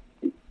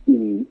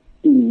in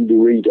the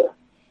reader,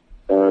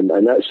 and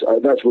that's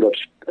what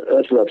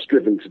I've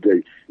striven to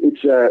do.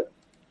 It's a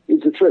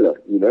thriller,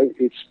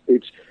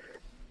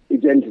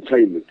 It's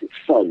entertainment. It's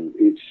fun.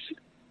 It's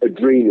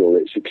adrenal.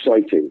 It's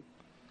exciting.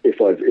 If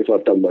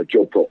I've done my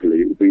job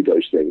properly, it will be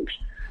those things.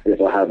 And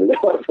if I haven't,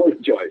 I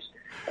apologise.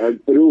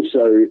 But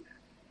also,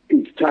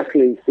 it's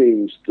tackling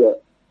things that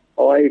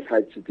I've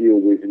had to deal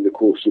with in the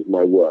course of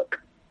my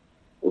work: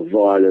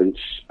 violence,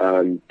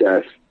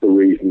 death,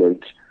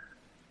 bereavement,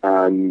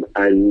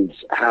 and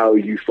how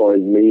you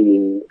find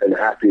meaning and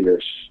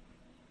happiness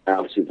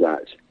out of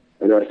that.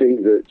 And I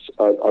think that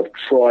I've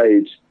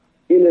tried,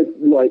 in a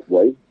light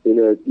way, in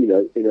a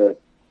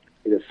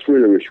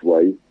thrillerish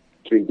way,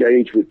 to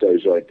engage with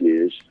those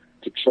ideas,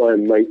 to try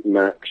and make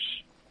Max,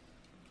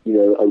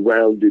 a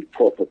rounded,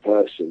 proper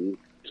person.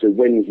 So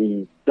when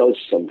he does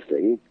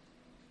something,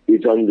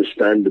 it's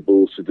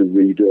understandable to the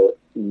reader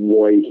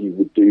why he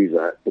would do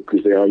that,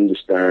 because they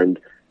understand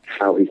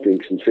how he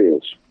thinks and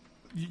feels.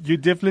 You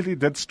definitely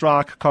did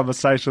strike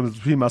conversations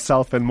between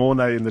myself and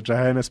Mornay in the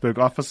Johannesburg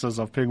offices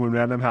of Penguin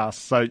Random House.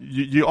 So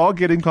you are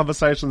getting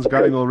conversations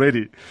going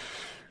already.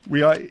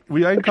 We are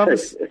in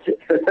conversation.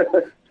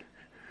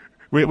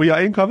 We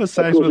are in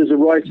conversation. Of course, as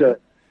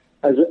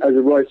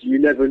a writer, you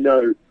never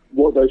know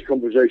what those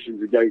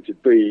conversations are going to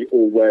be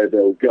or where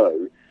they'll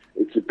go.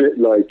 It's a bit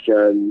like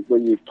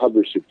when you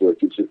publish a book.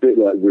 It's a bit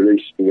like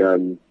releasing,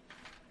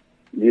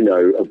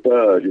 a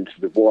bird into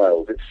the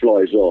wild. It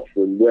flies off,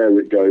 and where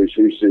it goes,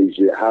 who sees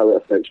it, how it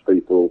affects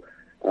people.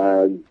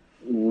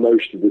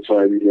 Most of the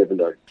time, you never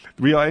know.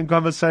 We are in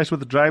conversation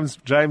with James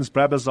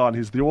Brabazon.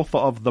 He's the author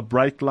of The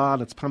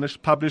Breakline. It's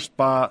published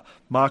by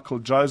Michael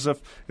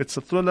Joseph. It's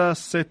a thriller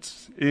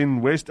set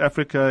in West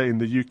Africa, in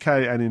the UK,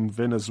 and in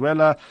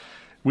Venezuela.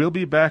 We'll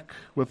be back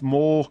with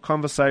more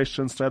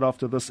conversation straight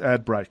after this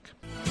ad break.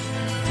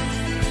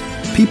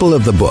 People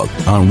of the Book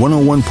on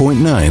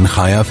 101.9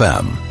 High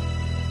FM.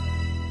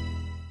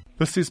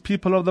 This is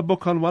People of the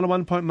Book on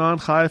 101.9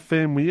 High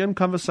FM. We're in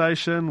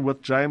conversation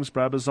with James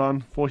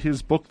Brabazon for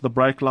his book, The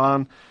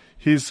Breakline.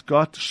 He's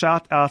got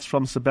shout-outs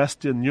from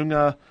Sebastian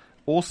Junger,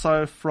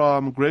 also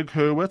from Greg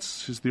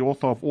Hurwitz, who's the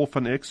author of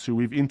Orphan X, who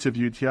we've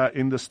interviewed here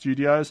in the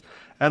studios,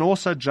 and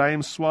also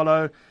James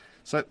Swallow.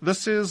 So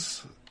this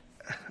is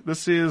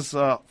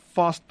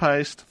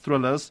fast-paced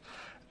thrillers.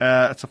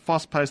 It's a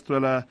fast-paced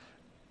thriller.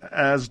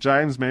 As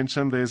James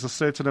mentioned, there's a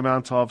certain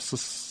amount of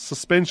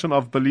suspension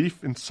of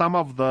belief in some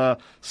of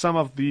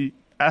the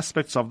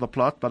aspects of the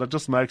plot, but it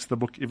just makes the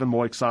book even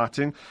more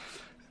exciting.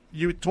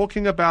 You're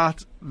talking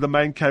about the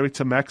main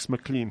character, Max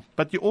McLean,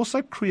 but you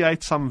also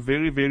create some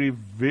very, very,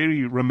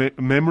 very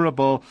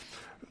memorable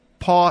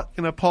part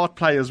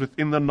players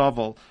within the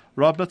novel.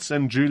 Roberts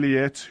and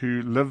Juliet,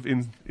 who live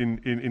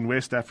in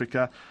West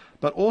Africa.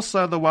 But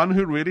also the one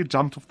who really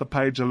jumped off the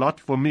page a lot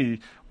for me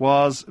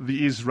was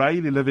the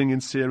Israeli living in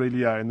Sierra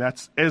Leone.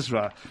 That's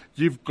Ezra.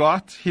 You've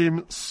got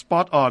him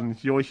spot on.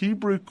 Your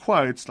Hebrew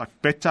quotes like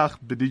betach,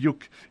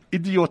 b'diyuk,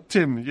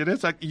 idiotim.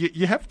 It's like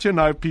you have to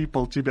know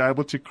people to be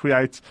able to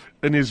create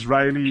an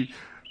Israeli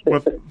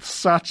with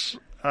such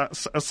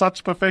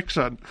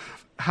perfection.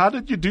 How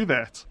did you do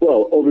that?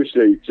 Well,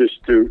 obviously,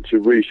 just to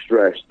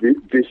re-stress,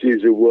 this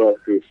is a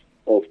work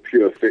of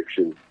pure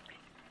fiction.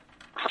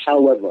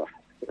 However,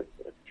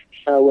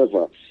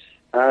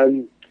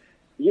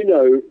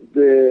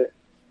 the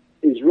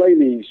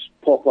Israelis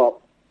pop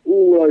up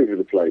all over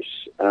the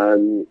place,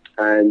 and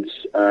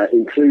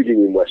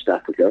including in West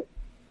Africa.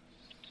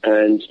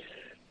 And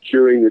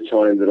during the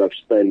time that I've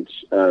spent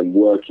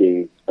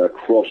working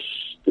across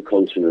the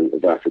continent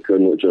of Africa,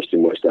 not just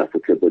in West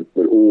Africa,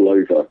 but all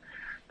over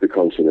the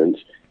continent,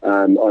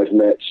 I've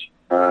met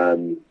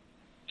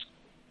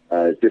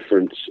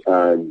different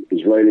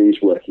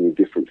Israelis working in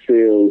different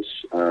fields,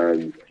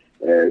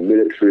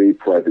 military,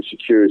 private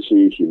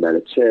security,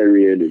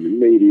 humanitarian, in the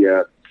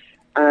media.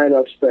 And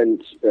I've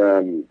spent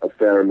a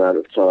fair amount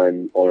of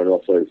time on and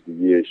off over the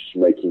years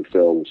making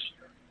films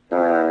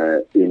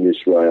in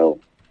Israel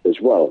as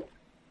well.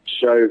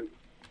 So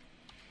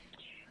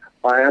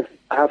I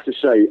have to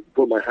say,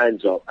 put my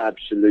hands up,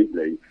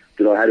 absolutely,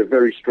 that I had a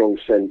very strong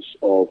sense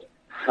of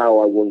how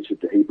I wanted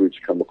the Hebrew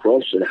to come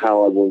across and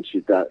how I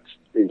wanted that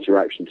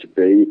interaction to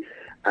be.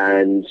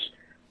 And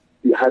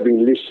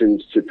having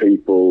listened to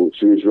people,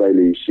 to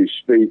Israelis who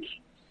speak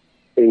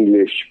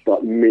English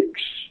but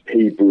mix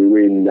Hebrew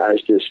in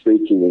as they're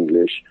speaking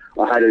English,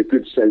 I had a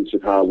good sense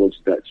of how I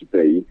wanted that to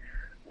be.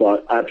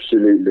 But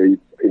absolutely,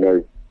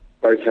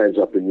 both hands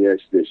up in the air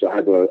to this. I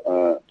have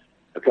a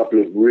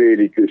couple of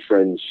really good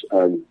friends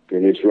in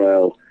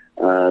Israel,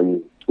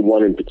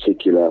 one in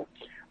particular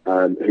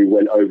who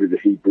went over the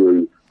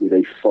Hebrew with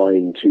a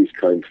fine tooth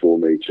comb for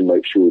me to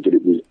make sure that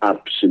it was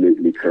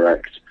absolutely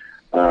correct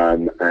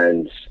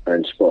and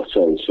spot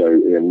on.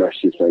 So,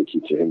 massive thank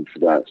you to him for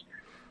that.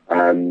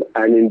 And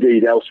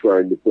indeed, elsewhere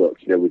in the book,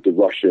 with the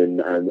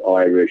Russian and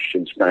Irish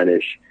and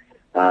Spanish,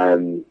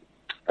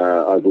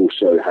 I've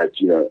also had,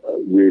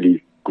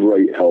 really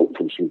great help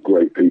from some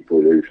great people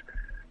who've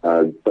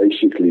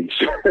basically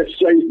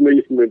saved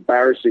me from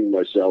embarrassing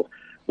myself.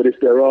 But if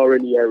there are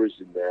any errors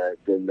in there,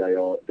 then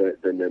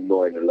they're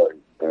mine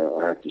alone,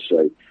 I have to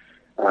say.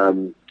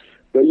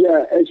 But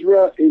yeah,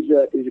 Ezra is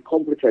a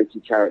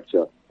complicated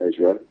character,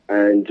 Ezra,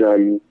 and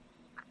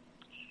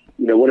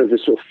one of the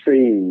sort of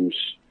themes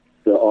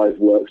that I've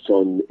worked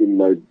on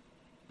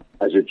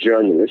as a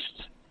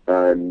journalist,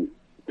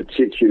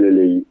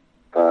 particularly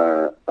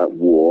at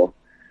war,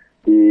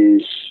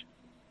 is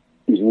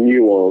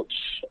nuance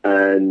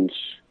and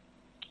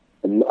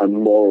a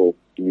moral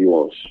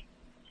nuance.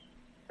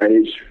 And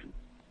it's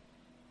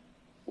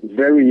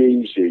very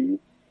easy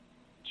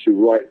to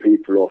write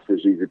people off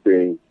as either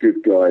being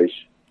good guys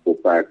or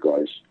bad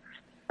guys,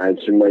 and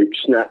to make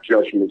snap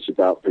judgments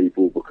about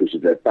people because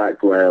of their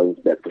background,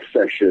 their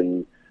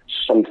profession,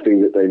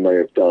 something that they may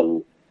have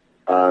done.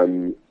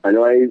 And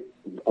I'm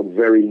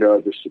very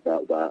nervous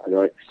about that. And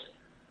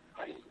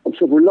I'm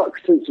sort of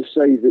reluctant to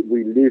say that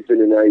we live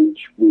in an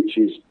age which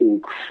is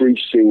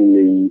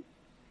increasingly,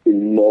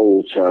 in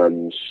moral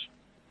terms,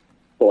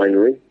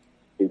 binary,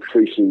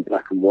 increasing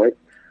black and white.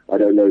 I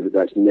don't know that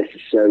that's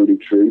necessarily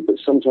true, but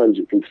sometimes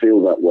it can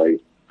feel that way.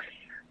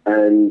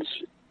 And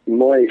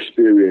my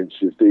experience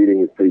of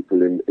dealing with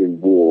people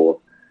in war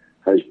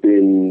has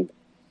been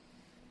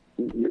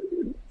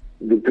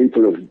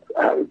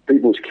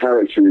people's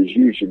character is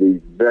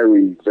usually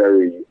very,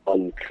 very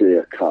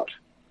unclear cut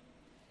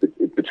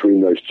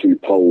between those two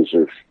poles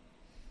of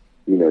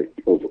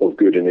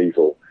good and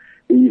evil.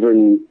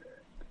 Even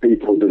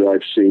people that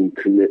I've seen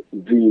commit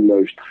the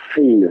most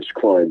heinous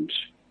crimes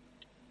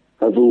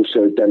have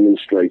also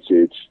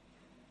demonstrated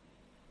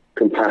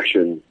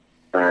compassion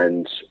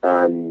and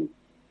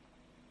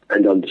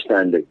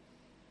understanding.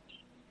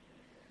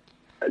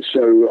 And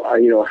so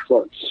I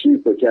got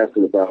super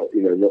careful about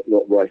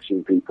not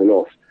writing people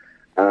off,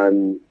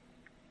 and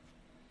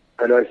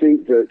I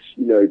think that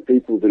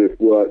people that have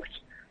worked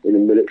in a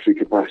military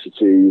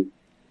capacity,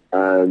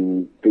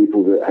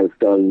 people that have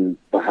done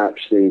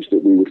perhaps things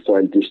that we would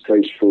find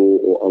distasteful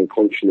or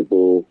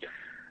unconscionable,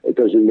 it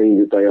doesn't mean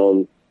that they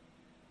aren't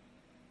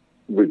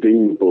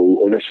redeemable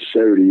or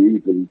necessarily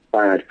even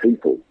bad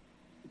people.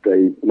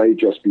 They may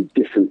just be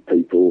different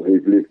people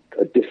who've lived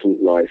a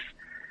different life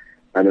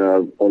and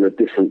are on a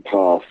different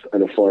path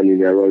and are finding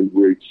their own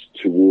routes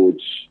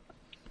towards,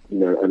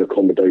 an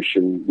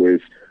accommodation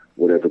with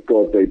whatever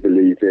God they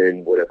believe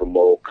in, whatever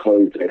moral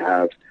code they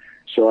have.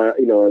 So,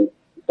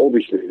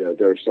 obviously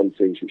there are some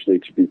things which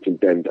need to be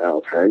condemned out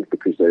of hand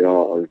because they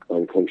are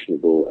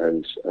unconscionable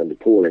and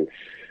appalling.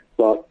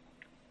 But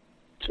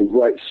to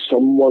write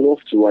someone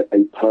off, to write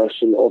a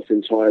person off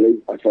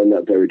entirely, I find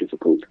that very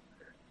difficult.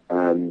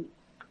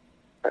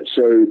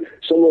 So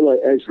someone like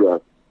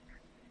Ezra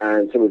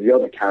and some of the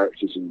other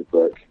characters in the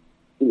book,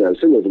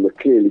 some of them are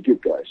clearly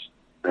good guys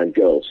and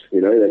girls.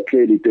 They're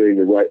clearly doing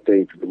the right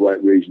thing for the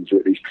right reasons, or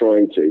at least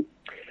trying to.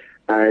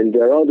 And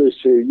there are others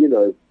who,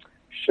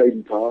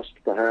 shady past,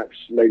 perhaps.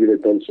 Maybe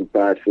they've done some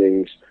bad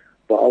things,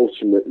 but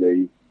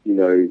ultimately,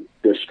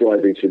 they're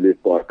striving to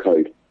live by a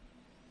code.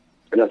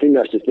 And I think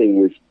that's the thing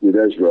with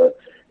Ezra,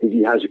 is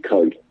he has a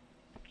code.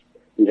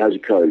 He has a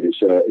code.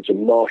 It's a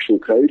martial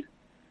code,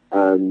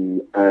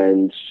 and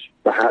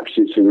perhaps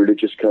it's a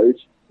religious code.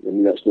 I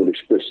mean, that's not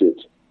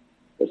explicit.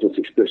 That's not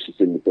explicit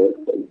in the book,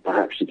 but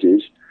perhaps it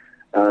is.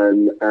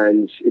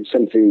 And it's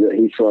something that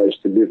he tries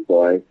to live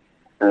by.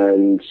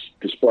 And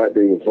despite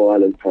being a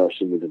violent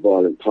person with a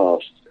violent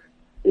past,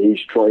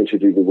 he's trying to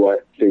do the right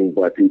thing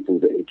by people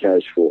that he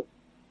cares for.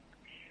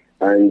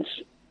 And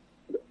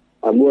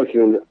I'm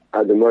working on,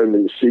 at the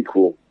moment, a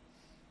sequel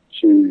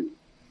to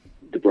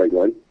The Break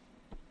Line.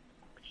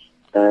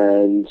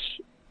 And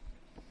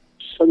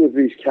some of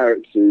these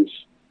characters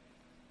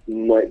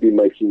might be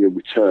making a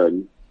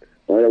return.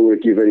 I don't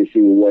want to give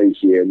anything away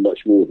here,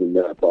 much more than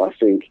that, but I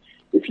think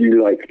if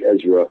you like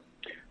Ezra,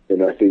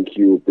 then I think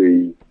you'll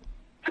be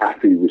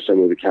happy with some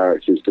of the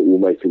characters that will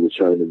make a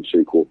return in the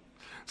sequel.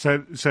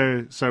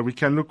 So we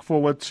can look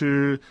forward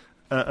to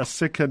a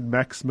second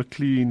Max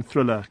McLean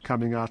thriller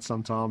coming out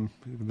sometime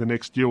in the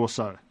next year or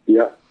so.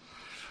 Yeah,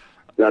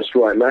 that's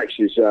right. Max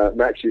is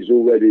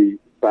already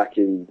back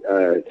in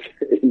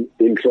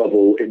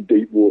trouble, in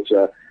deep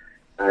water,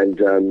 and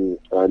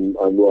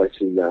I'm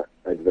writing that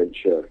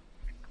adventure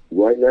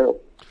right now.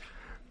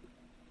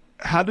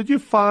 How did you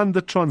find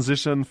the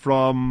transition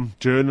from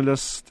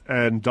journalist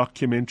and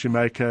documentary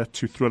maker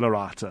to thriller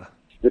writer?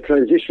 The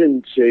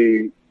transition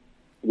to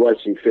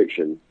writing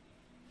fiction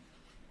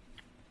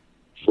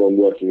from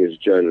working as a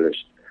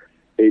journalist,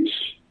 it's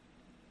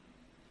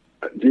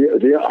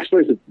I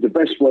suppose the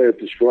best way of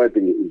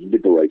describing it is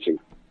liberating.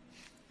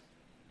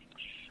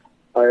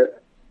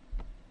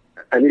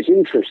 And it's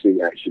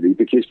interesting, actually,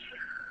 because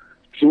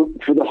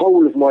for the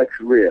whole of my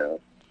career,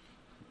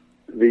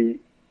 the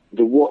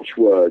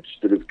watchwords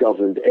that have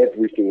governed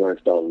everything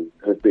I've done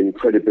have been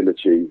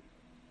credibility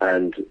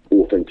and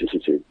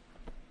authenticity.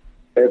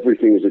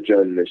 Everything as a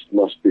journalist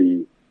must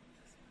be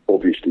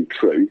obviously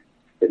true.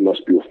 It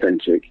must be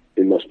authentic.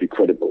 It must be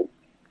credible,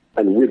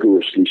 and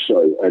rigorously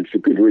so, and for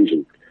good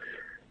reason.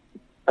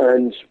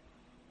 And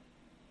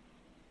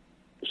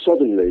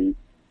suddenly,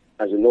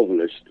 as a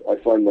novelist, I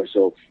find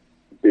myself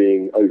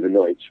being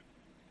overnight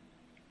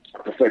a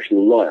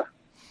professional liar.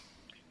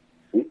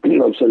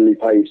 I'm suddenly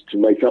paid to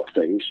make up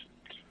things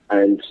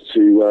and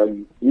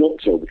to not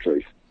tell the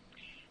truth.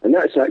 And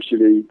that's a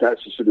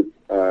sort of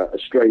a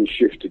strange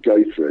shift to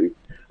go through.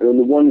 And on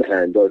the one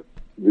hand, I've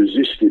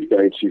resisted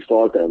going too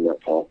far down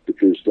that path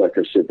because, like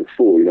I said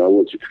before, I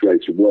want to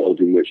create a world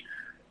in which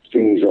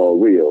things are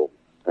real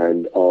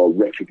and are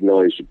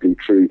recognisably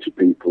true to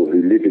people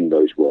who live in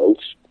those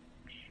worlds.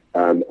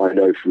 I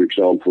know, for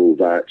example,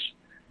 that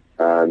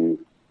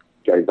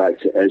going back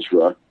to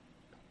Ezra,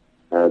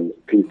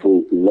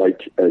 people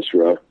like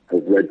Ezra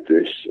have read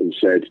this and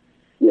said,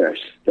 yes,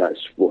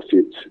 that's what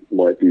it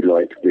might be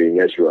like being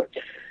Ezra.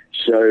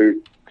 So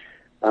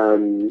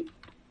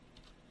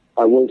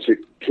I want to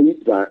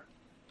keep that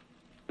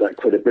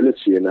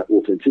credibility and that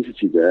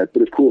authenticity there.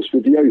 But of course,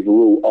 with the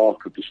overall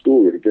arc of the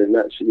story, then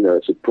that's,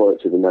 it's a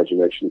product of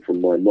imagination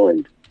from my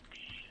mind.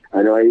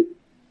 And I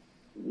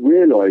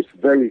realised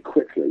very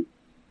quickly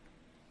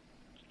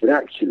that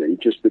actually,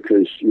 just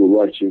because you're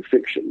writing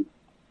fiction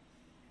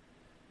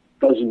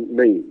doesn't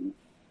mean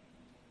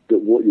that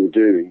what you're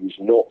doing is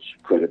not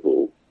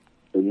credible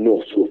and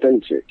not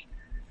authentic.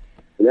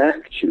 And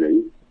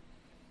actually,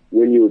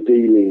 when you're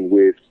dealing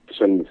with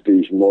some of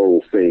these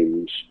moral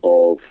themes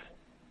of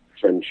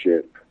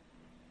friendship,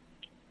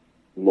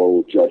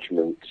 moral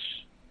judgments,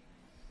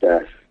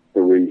 death,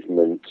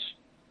 bereavement,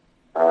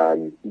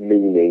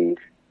 meaning,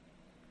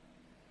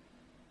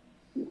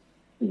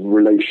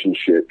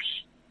 relationships,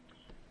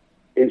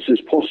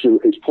 it's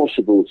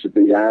possible to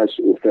be as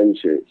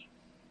authentic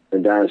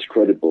and as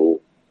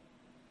credible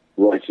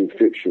writing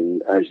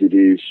fiction as it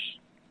is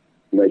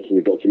making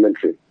a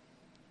documentary.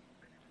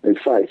 In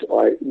fact,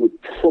 I would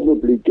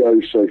probably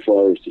go so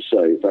far as to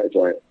say, in fact,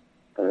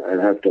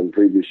 and have done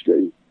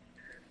previously,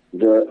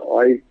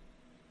 that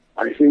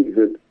I think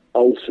that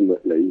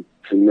ultimately,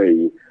 for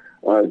me,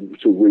 I've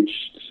sort of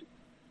reached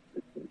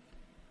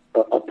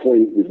a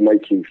point with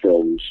making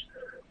films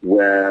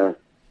where,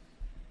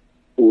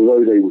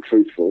 although they were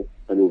truthful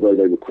and although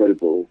they were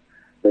credible,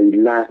 they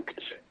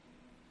lacked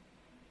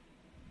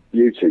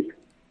beauty.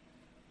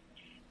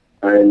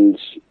 And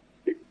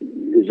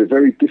it's a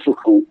very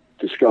difficult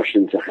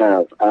discussion to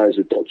have as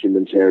a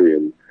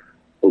documentarian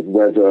of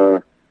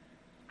whether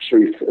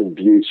truth and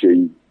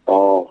beauty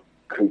are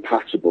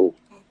compatible.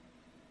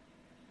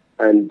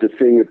 And the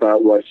thing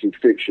about writing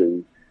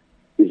fiction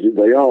is that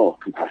they are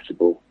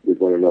compatible with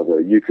one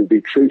another. You can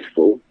be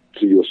truthful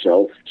to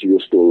yourself, to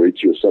your story,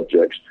 to your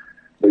subjects,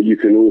 but you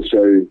can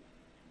also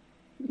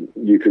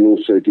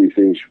do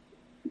things,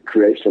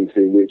 create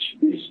something which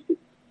is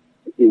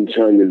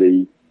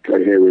internally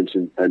coherent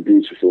and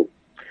beautiful.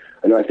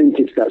 And I think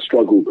it's that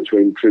struggle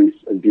between truth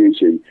and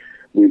beauty,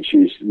 which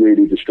is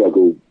really the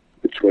struggle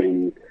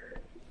between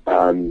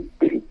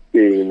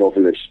being a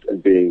novelist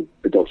and being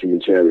a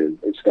documentarian.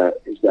 It's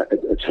that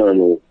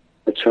eternal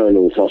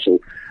tussle.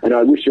 And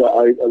I wish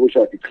I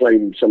could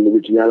claim some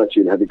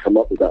originality in having come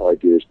up with that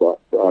idea, but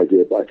I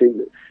think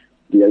that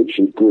the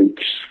ancient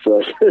Greeks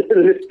first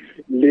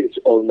lit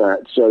on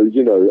that. So,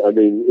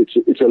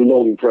 it's a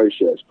long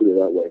process, put it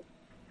that way.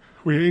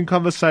 We're in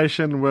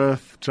conversation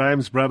with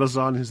James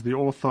Brabazon, who's the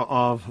author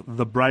of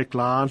The Break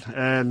Line,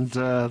 and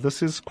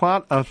this is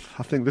I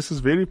think this is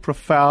very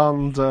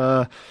profound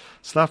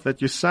stuff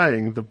that you're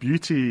saying, the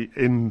beauty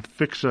in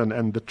fiction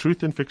and the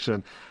truth in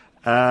fiction.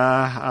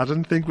 I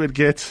didn't think we'd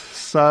get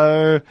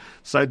so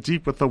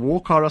deep with the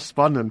war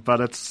correspondent,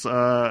 but it's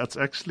for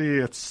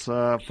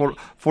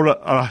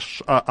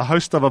a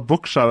host of a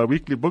book show, a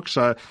weekly book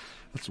show.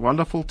 It's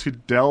wonderful to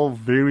delve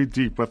very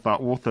deep with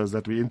our authors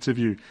that we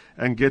interview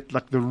and get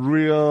like the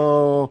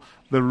real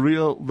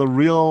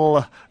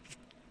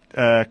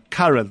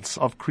currents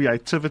of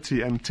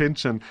creativity and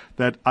tension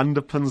that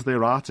underpins their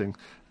writing.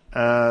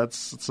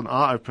 It's an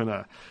eye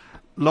opener.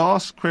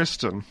 Last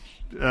question.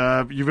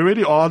 You've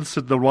already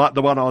answered the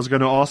one I was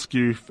going to ask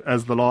you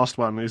as the last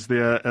one. Is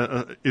there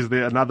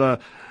another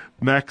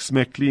Max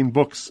McLean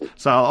books?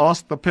 So I'll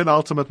ask the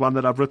penultimate one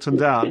that I've written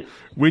down.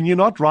 When you're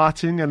not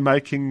writing and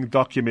making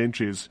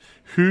documentaries,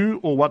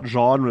 who or what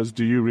genres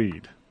do you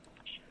read?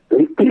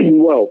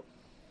 Well,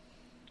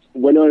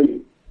 when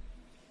I'm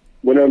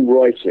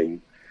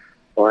writing,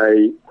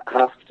 I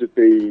have to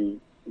be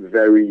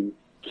very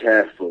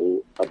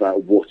careful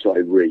about what I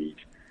read.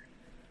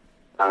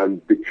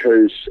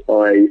 Because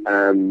I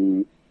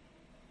am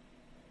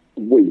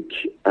weak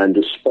and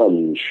a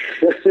sponge.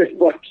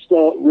 If I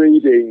start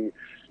reading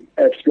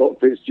F. Scott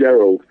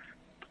Fitzgerald,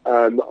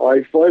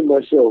 I find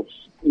myself,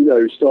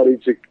 starting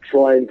to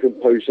try and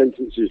compose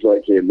sentences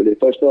like him. And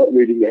if I start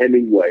reading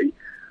Hemingway,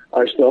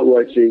 I start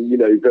writing,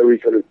 very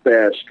kind of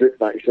bare,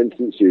 stripped-back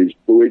sentences,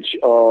 which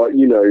are,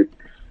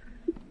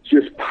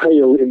 just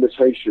pale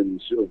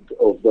imitations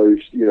of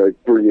those,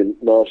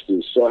 brilliant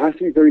masters. So I have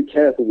to be very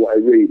careful what I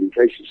read in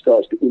case it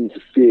starts to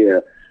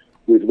interfere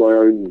with my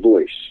own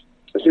voice.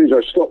 As soon as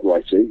I stop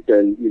writing,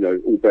 then,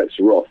 all bets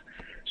are off.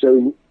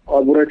 So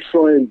what I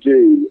try and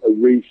do are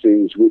read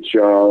things which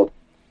are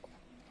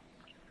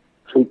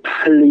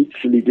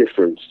completely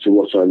different to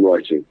what I'm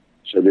writing.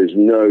 So there's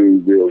no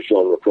real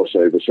genre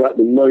crossover. So at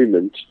the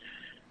moment,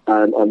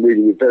 I'm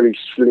reading a very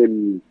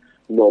slim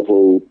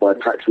novel by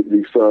Patrick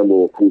Lee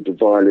Fermor called The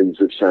Violins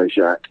of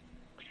Saint-Jacques,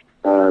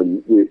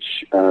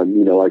 which,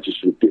 I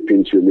just sort of dip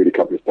into and read a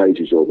couple of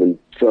pages of. And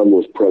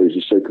Fermor's prose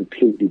is so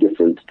completely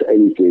different to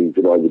anything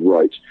that I would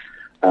write.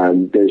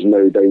 There's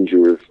no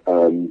danger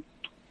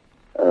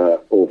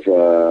of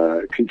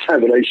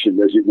contamination,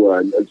 as it were.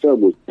 And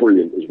Fermor's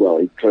brilliant as well.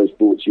 He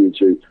transports you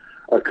into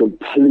a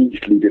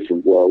completely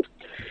different world.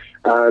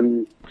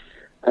 And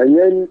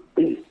then,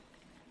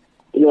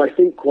 I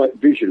think quite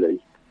visually,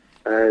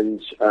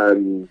 and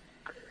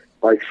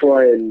I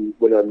try and,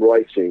 when I'm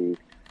writing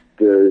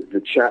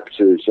the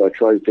chapters, I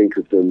try and think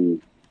of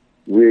them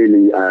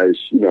really as,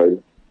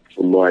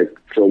 from my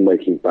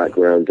filmmaking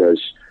background, as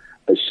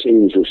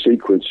scenes or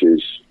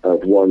sequences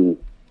of one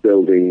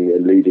building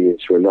and leading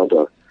into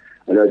another.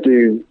 And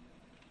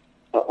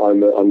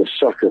I'm a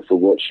sucker for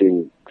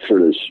watching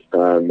thrillers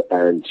and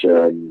at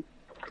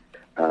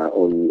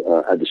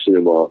the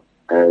cinema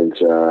and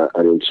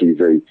on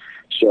TV.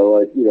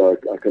 So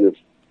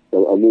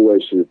I'm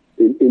always sort of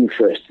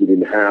interested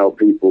in how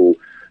people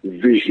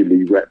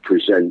visually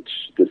represent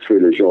the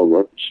thriller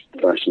genre. It's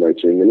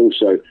fascinating, and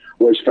also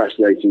always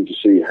fascinating to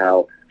see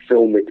how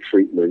filmic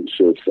treatments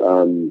of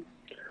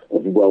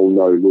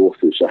well-known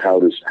authors. So how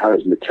does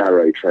Le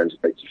Carré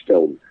translate to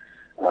film?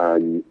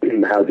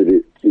 How did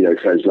it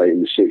translate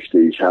in the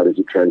 60s? How does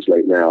it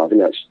translate now? I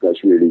think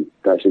that's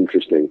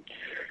interesting.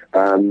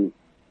 And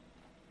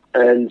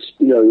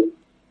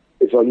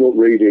if I'm not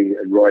reading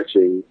and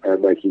writing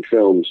and making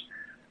films,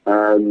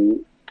 I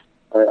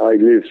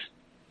live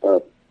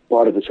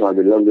part of the time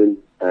in London,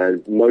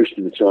 and most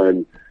of the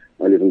time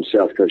I live on the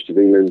south coast of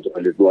England.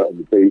 I live right on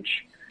the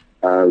beach.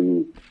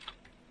 I'm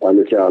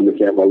looking out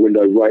my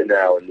window right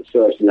now, and the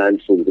first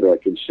landfall that I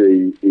can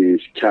see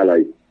is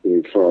Calais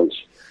in France.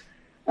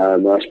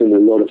 I spend a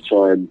lot of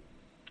time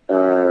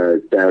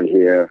down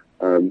here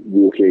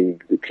walking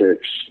the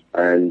cliffs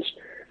and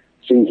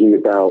thinking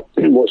about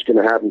what's going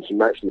to happen to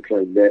Max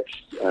McLean next,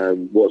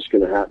 what's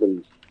going to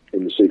happen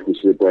in the sequence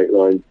of the Great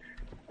Line.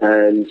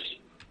 And,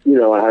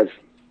 I have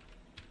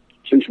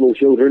two small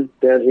children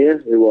down here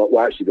who are,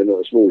 well, actually, they're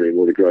not small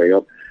anymore, they're growing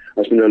up.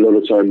 I spend a lot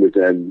of time with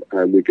them,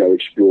 and we go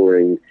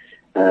exploring,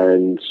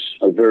 and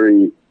I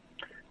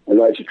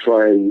like to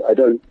try and, I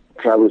don't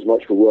travel as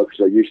much for work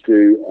as I used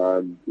to.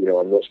 I'm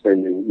not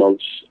spending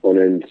months on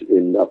end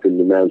up in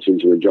the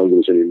mountains or in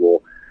jungles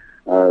anymore.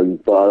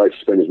 But I like to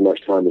spend as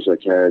much time as I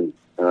can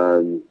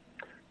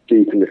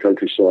deep in the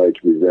countryside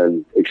with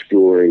them,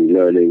 exploring,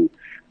 learning,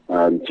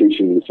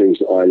 teaching the things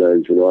that I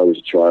learned when I was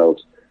a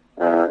child,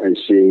 and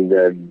seeing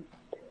them,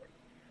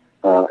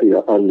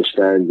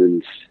 understand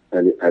and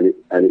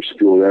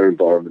explore their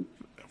environment.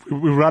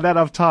 We run out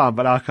of time,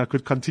 but I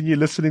could continue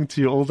listening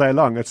to you all day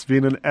long. It's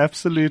been an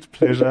absolute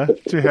pleasure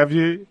to have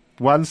you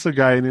once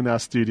again in our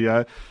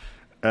studio,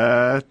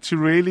 to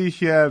really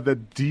hear the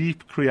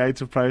deep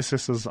creative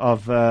processes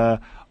of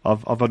an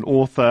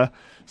author,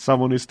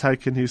 someone who's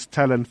taken his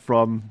talent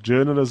from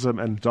journalism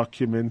and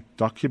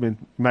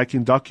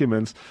making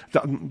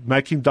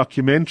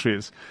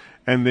documentaries,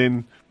 and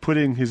then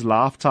putting his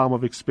lifetime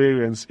of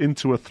experience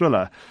into a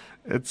thriller.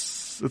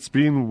 It's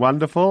been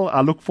wonderful.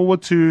 I look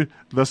forward to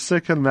the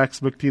second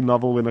Max McLean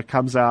novel when it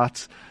comes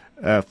out,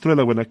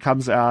 thriller when it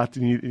comes out,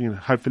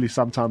 hopefully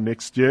sometime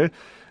next year.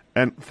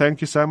 And thank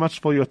you so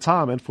much for your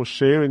time and for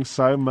sharing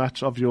so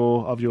much of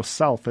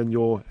yourself and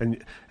your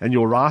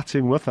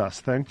writing with us.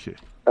 Thank you.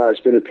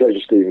 It's been a pleasure,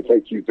 Stephen.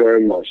 Thank you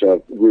very much.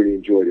 I've really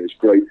enjoyed it.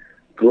 It's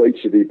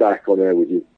great to be back on air with you.